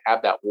 you have to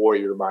have that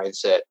warrior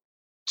mindset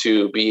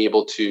to be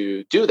able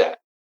to do that.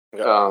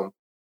 Yep.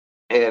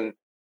 And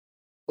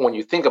when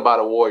you think about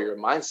a warrior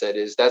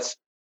mindset, that's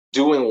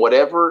doing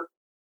whatever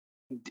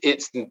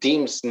it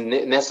deems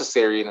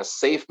necessary in a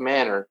safe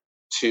manner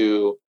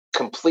to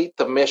complete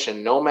the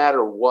mission, no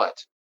matter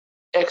what.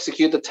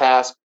 Execute the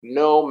task,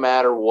 no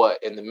matter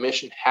what, and the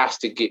mission has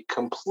to get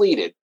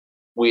completed.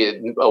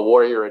 A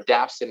warrior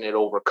adapts and it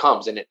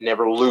overcomes, and it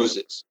never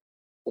loses.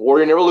 A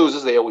warrior never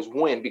loses; they always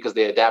win because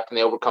they adapt and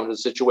they overcome the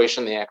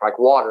situation. They act like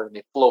water and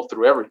they flow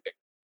through everything.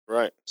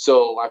 Right.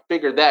 So I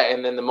figured that,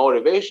 and then the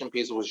motivation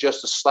piece was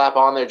just to slap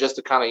on there, just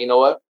to kind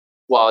of,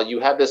 while you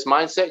have this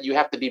mindset, you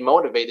have to be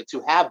motivated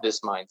to have this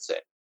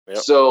mindset. Yep.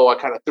 So I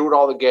kind of threw it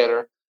all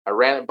together. I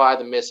ran it by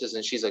the missus,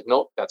 and she's like,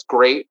 "Nope, that's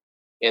great."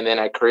 And then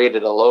I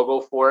created a logo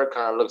for it.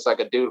 Kind of looks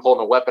like a dude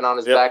holding a weapon on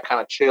his back, kind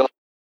of chill,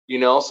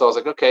 So I was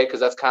like, okay, because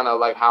that's kind of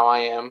like how I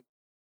am,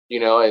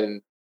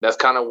 and that's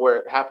kind of where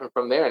it happened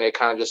from there. And it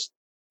kind of just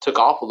took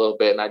off a little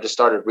bit, and I just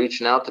started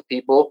reaching out to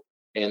people,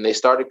 and they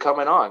started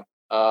coming on.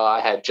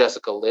 I had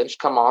Jessica Lynch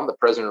come on, the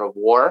Prisoner of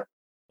War.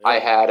 Yeah. I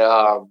had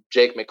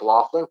Jake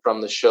McLaughlin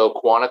from the show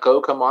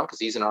Quantico come on because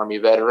he's an Army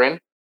veteran.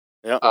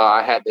 Yeah.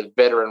 I had the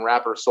veteran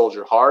rapper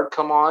Soldier Hard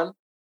come on.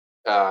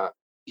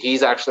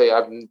 He's actually,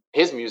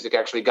 his music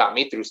actually got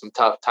me through some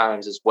tough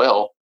times as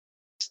well.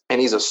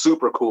 And he's a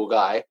super cool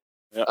guy.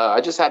 Yep.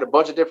 I just had a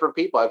bunch of different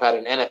people. I've had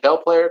an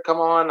NFL player come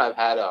on. I've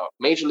had a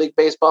Major League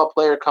Baseball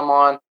player come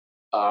on.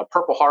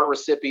 Purple Heart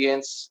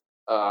recipients.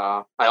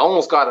 I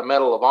almost got a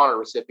Medal of Honor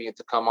recipient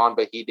to come on,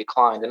 but he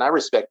declined. And I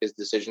respect his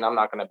decision. I'm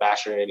not going to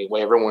bash it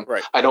anyway. Everyone,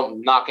 right. I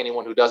don't knock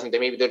anyone who doesn't.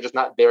 Maybe they're just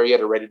not there yet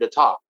or ready to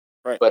talk.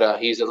 Right. But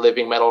he's a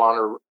living Medal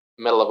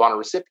of Honor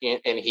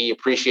recipient, and he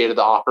appreciated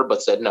the offer,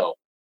 but said no.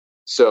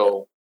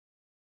 So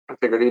I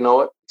figured,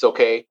 it's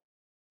okay.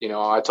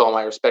 I told him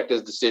I respect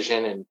his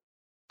decision and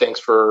thanks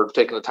for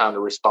taking the time to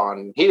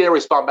respond. He didn't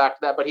respond back to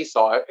that, but he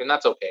saw it, and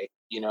that's okay.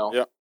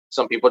 Yeah.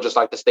 Some people just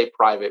like to stay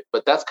private,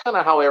 but that's kind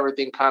of how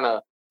everything kind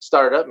of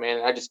started up, man.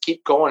 And I just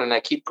keep going and I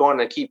keep going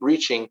and I keep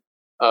reaching.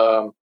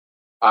 I'm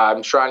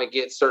trying to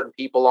get certain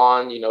people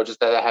on, just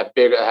that I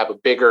have a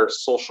bigger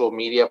social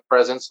media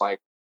presence. Like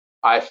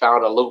I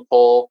found a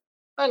loophole,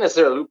 not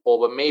necessarily a loophole,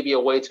 but maybe a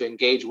way to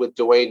engage with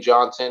Dwayne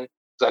Johnson.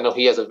 I know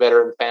he has a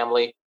veteran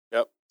family.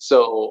 Yep.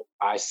 So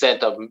I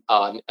sent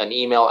an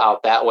email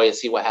out that way to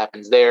see what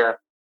happens there.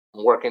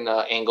 I'm working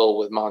the angle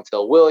with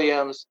Montel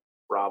Williams,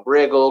 Rob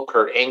Riggle,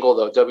 Kurt Angle,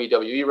 the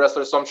WWE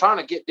wrestler. So I'm trying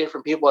to get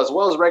different people as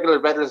well as regular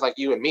veterans like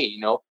you and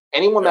me,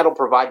 anyone that'll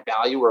provide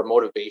value or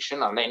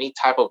motivation on any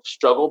type of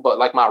struggle. But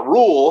like my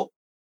rule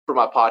for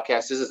my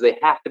podcast is they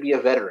have to be a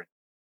veteran.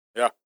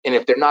 Yeah. And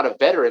if they're not a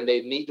veteran,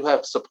 they need to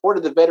have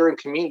supported the veteran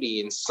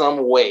community in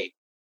some way,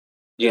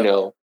 you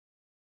know.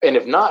 And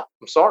if not,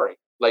 I'm sorry.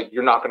 Like,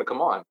 you're not going to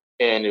come on.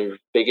 And if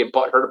they get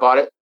hurt about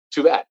it,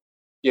 too bad.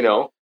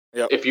 Yep.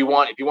 If you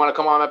want to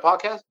come on my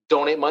podcast,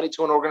 donate money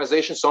to an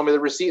organization, show me the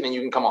receipt, and then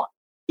you can come on.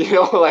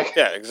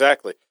 Yeah,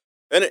 exactly.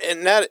 And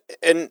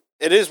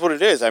it is what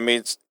it is. I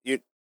mean,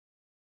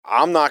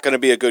 I'm not going to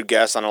be a good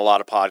guest on a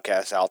lot of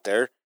podcasts out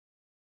there.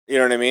 You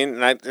know what I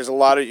mean? And there's a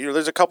lot of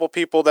there's a couple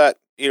people that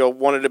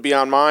wanted to be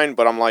on mine,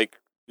 but I'm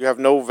like, you have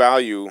no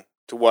value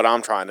to what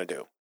I'm trying to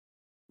do.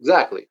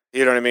 Exactly.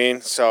 You know what I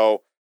mean?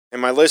 So.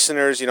 And my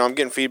listeners, I'm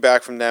getting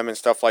feedback from them and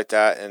stuff like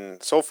that,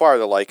 and so far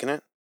they're liking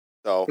it,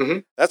 so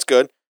that's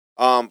good.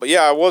 But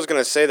yeah, I was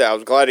gonna say that I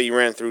was glad that you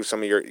ran through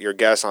some of your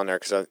guests on there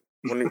because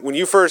when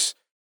you first,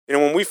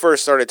 when we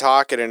first started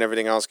talking and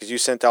everything else, because you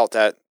sent out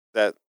that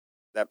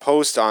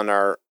post on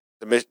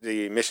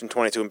the Mission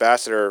 22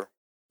 Ambassador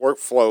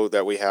workflow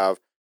that we have,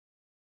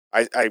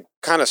 I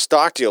kind of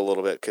stalked you a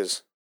little bit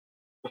because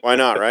why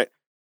not, right?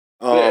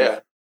 Yeah.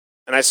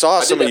 And I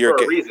saw some of your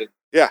for a reason.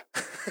 Yeah.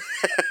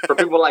 For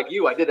people like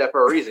you, I did that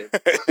for a reason.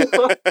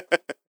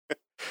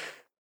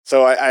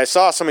 So I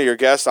saw some of your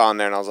guests on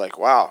there, and I was like,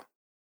 wow.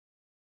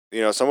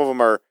 Some of them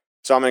are...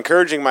 So I'm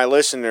encouraging my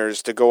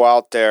listeners to go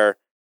out there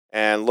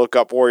and look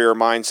up Warrior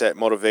Mindset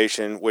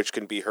Motivation, which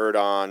can be heard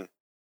on...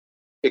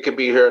 It can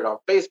be heard on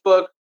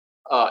Facebook,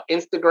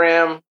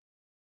 Instagram.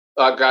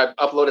 I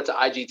upload it to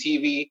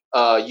IGTV,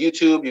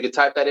 YouTube. You can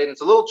type that in.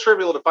 It's a little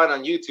trivial to find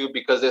on YouTube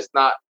because there's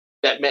not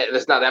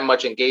that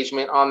much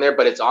engagement on there,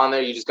 but it's on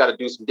there. You just got to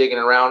do some digging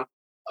around.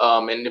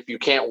 And if you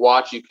can't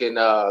watch, you can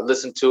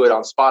listen to it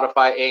on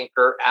Spotify,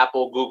 Anchor,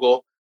 Apple,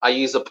 Google. I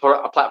use a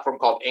platform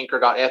called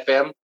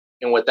Anchor.fm.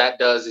 And what that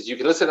does is you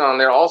can listen on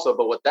there also.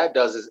 But what that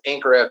does is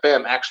Anchor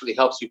FM actually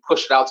helps you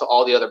push it out to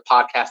all the other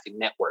podcasting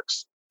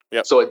networks.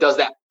 Yep. So it does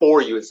that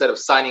for you. Instead of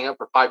signing up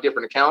for 5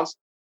 different accounts,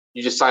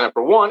 you just sign up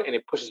for one and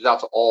it pushes it out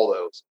to all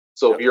those.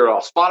 So if you're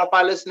a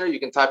Spotify listener, you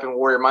can type in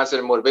Warrior Mindset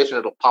and Motivation.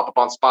 It'll pop up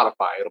on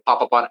Spotify. It'll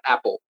pop up on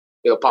Apple.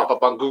 It'll pop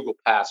up on Google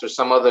Pass or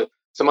some other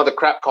some other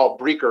crap called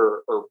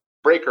Breaker or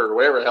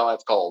whatever the hell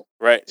that's called.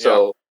 Right.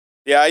 So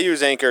yeah, I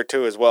use Anchor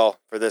too as well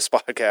for this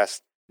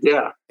podcast.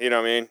 yeah. You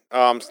know what I mean?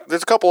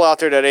 There's a couple out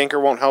there that Anchor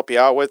won't help you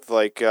out with,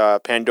 like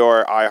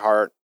Pandora,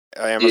 iHeart,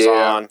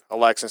 Amazon,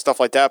 Alexa, and stuff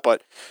like that.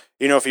 But,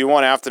 if you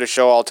want after the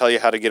show, I'll tell you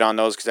how to get on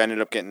those because I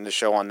ended up getting the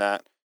show on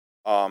that.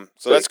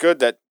 So that's good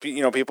that,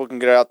 people can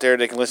get out there.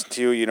 They can listen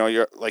to you.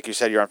 You're, like you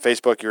said, you're on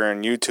Facebook, you're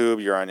on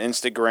YouTube, you're on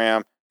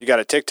Instagram. You got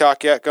a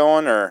TikTok yet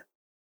going, or?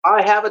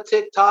 I have a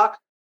TikTok.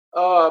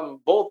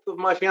 Both of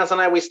my fiance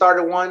and I, we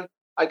started one.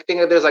 I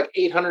think that there's like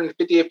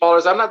 858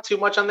 followers. I'm not too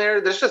much on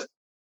there. There's just,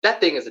 that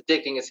thing is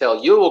addicting as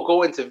hell. You will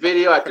go into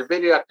video after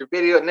video after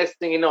video. Next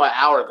thing you know, an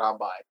hour gone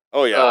by.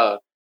 Oh, yeah.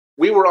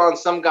 We were on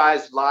some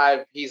guy's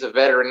live. He's a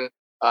veteran.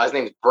 His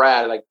name's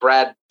Brad, like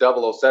Brad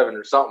 007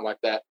 or something like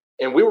that.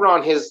 And we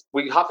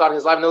hopped on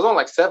his live, and there was only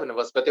like 7 of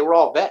us, but they were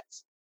all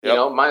vets.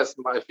 Yep. My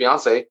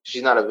fiance,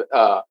 she's not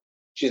a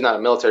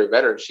military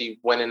veteran. She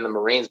went in the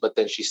Marines, but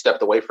then she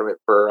stepped away from it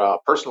for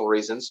personal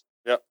reasons.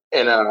 Yep.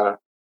 And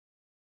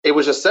it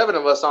was just 7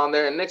 of us on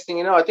there. And next thing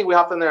you know, I think we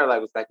hopped in there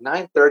it was like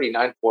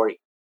 9:30, 9:40.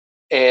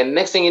 And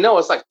next thing you know,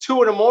 it's like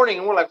 2 a.m.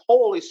 and we're like,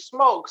 holy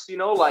smokes,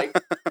 like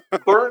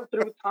burn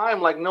through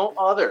time like no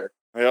other.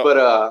 Yep.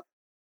 But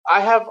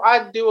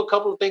I do a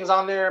couple of things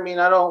on there. I mean,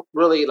 I don't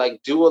really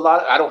do a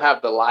lot. I don't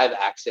have the live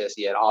access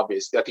yet,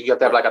 obviously. I think you have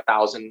to have like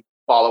 1,000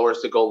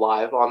 followers to go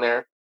live on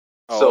there.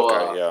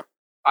 Yeah.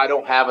 I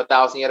don't have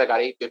 1,000 yet. I got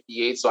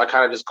 858. So I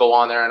kind of just go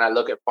on there and I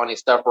look at funny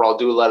stuff, or I'll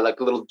do a lot of like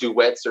little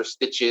duets or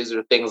stitches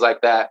or things like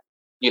that,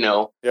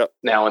 Yep.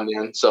 now and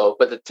then. So,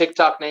 but the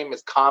TikTok name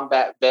is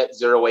Combat Vet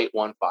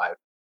 0815.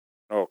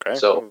 Okay.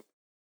 So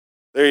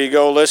there you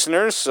go,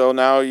 listeners. So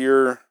now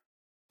you're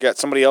got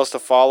somebody else to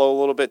follow a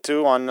little bit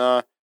too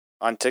on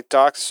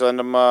TikTok. Send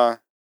them,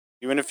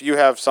 even if you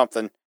have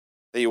something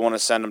that you want to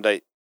send them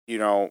that,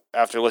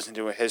 after listening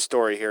to his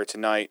story here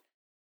tonight,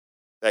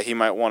 that he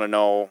might want to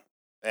know.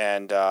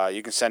 And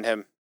you can send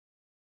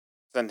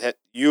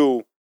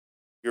your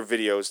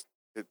videos.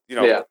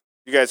 You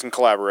guys can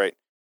collaborate.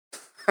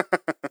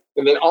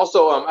 And then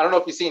also, I don't know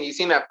if you've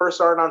seen that first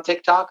start on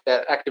TikTok,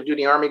 that active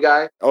duty Army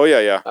guy. Oh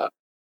yeah.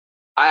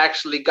 I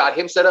actually got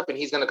him set up, and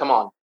he's going to come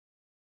on.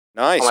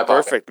 Nice, on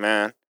perfect,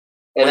 man.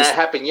 And that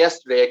happened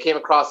yesterday. I came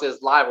across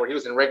his live where he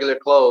was in regular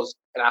clothes,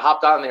 and I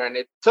hopped on there, and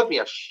it took me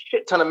a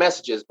shit ton of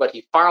messages, but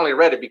he finally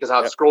read it because I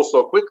would scroll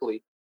so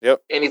quickly. Yep.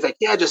 And he's like,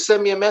 yeah, just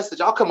send me a message.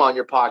 I'll come on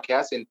your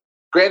podcast. And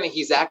granted,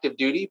 he's active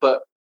duty,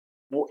 but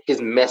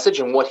his message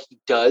and what he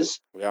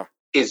does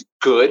is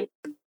good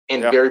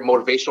and very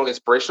motivational,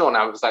 inspirational. And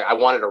I was like, I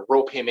wanted to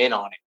rope him in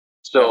on it.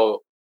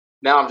 So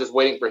now I'm just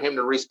waiting for him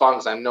to respond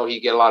because I know he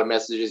get a lot of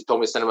messages. He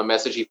told me to send him a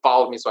message. He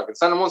followed me so I can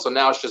send him one. So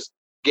now it's just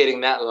getting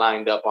that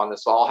lined up on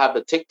this. So I'll have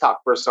the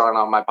TikTok first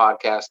on my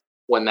podcast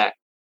when that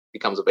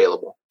becomes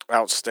available.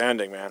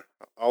 Outstanding, man.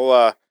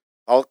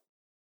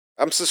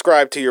 I'm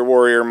subscribed to your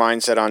Warrior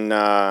Mindset on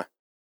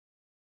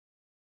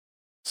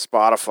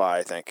Spotify,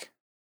 I think.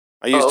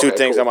 I use 2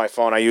 things on my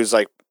phone. I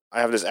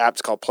have this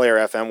app called Player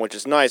FM, which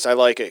is nice. I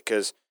like it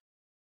because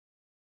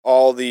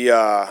all the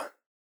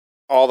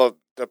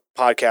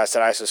podcasts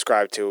that I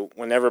subscribe to,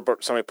 whenever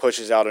somebody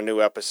pushes out a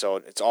new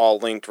episode, it's all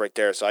linked right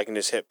there. So I can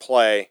just hit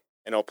play,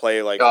 and it'll play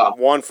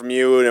one from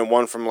you and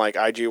one from like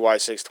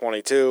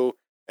IGY622.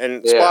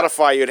 And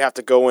Spotify, you'd have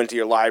to go into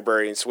your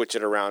library and switch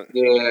it around.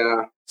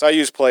 Yeah. So I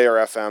use Player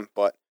FM,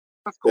 but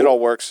cool. It all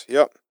works.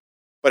 Yep.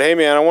 But hey,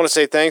 man, I want to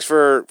say thanks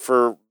for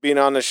being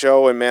on the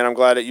show, and man, I'm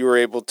glad that you were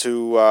able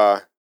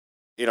to,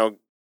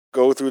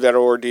 go through that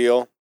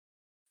ordeal.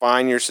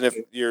 Find your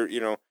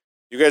you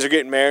guys are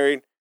getting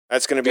married.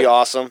 That's going to be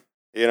awesome.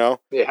 Yeah.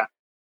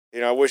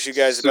 I wish you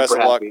guys the best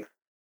of luck.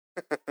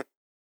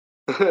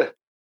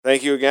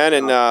 Thank you again,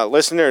 and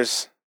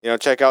listeners,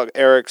 check out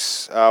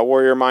Eric's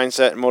Warrior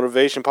Mindset and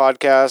Motivation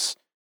podcast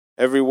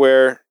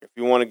everywhere. If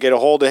you want to get a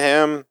hold of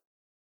him,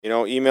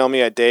 email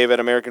me at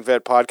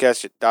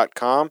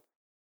dave@americanvetpodcast.com.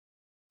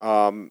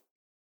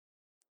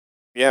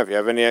 If you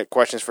have any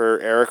questions for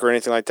Eric or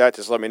anything like that,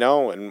 just let me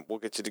know, and we'll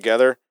get you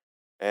together.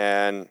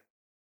 And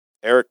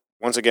Eric,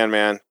 once again,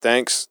 man,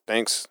 thanks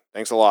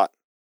a lot.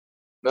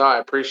 No, I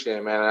appreciate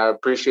it, man. I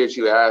appreciate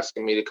you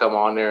asking me to come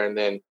on there, and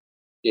then,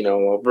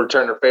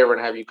 return the favor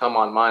and have you come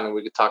on mine, and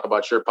we could talk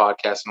about your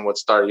podcast and what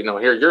started,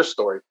 hear your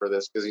story for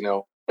this, because,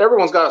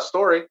 everyone's got a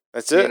story.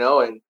 That's it.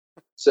 And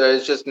so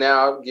it's just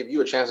now give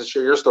you a chance to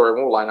share your story,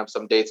 and we'll line up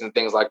some dates and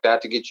things like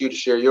that to get you to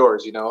share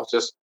yours,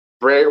 just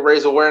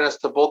raise awareness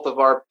to both of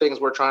our things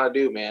we're trying to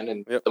do, man.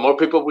 And the more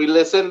people we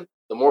listen,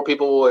 the more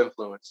people will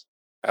influence.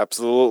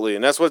 Absolutely.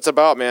 And that's what it's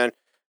about, man.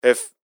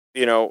 If,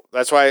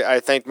 that's why I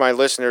thank my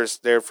listeners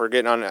there for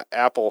getting on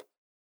Apple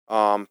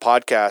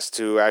podcast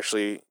to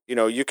actually,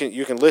 you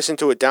can listen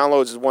to it.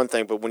 Downloads is one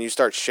thing, but when you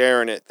start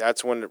sharing it,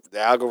 that's when the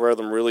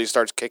algorithm really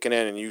starts kicking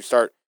in, and you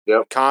start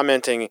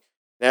commenting.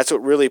 That's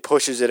what really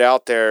pushes it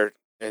out there.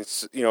 And,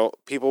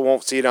 people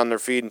won't see it on their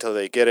feed until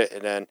they get it.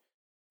 And then,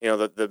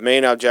 the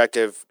main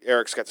objective,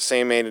 Eric's got the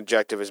same main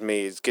objective as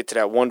me, is get to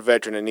that one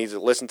veteran that needs to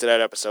listen to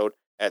that episode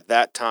at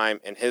that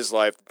time in his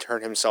life to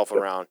turn himself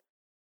around.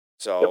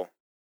 So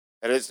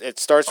It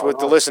starts with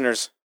the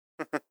listeners.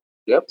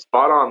 Yep,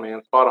 spot on,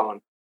 man. Spot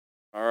on.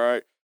 All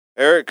right.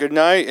 Eric, good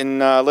night. And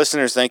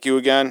listeners, thank you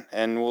again.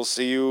 And we'll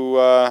see you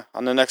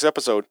on the next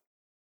episode.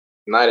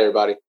 Good night,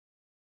 everybody.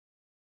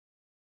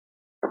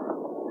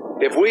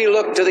 If we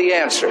look to the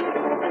answer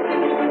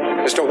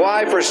as to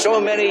why for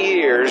so many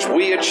years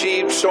we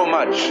achieved so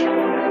much,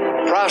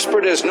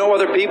 prospered as no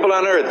other people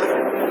on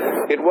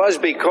earth, it was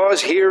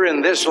because here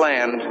in this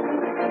land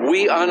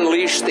we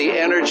unleashed the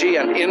energy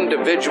and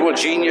individual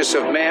genius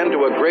of man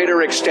to a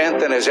greater extent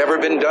than has ever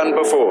been done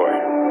before.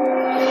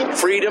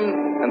 Freedom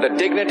and the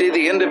dignity of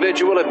the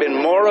individual have been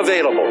more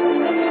available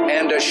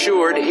and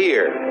assured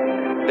here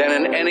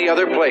than in any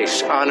other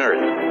place on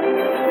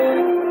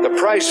earth. The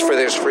price for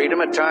this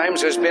freedom at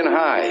times has been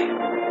high,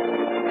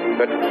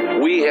 but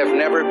we have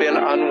never been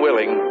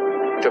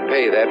unwilling to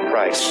pay that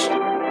price.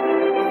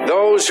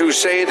 Those who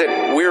say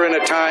that we're in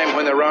a time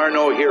when there are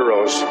no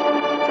heroes,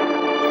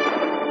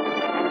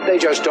 they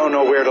just don't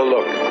know where to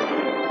look.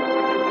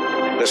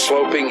 The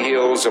sloping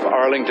hills of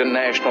Arlington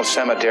National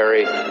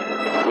Cemetery,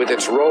 with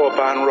its row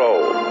upon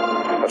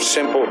row of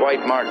simple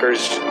white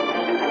markers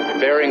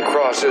bearing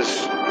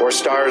crosses or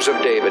stars of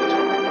David,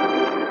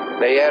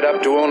 they add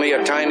up to only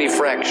a tiny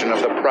fraction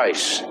of the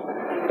price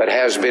that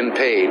has been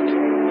paid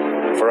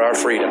for our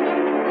freedom.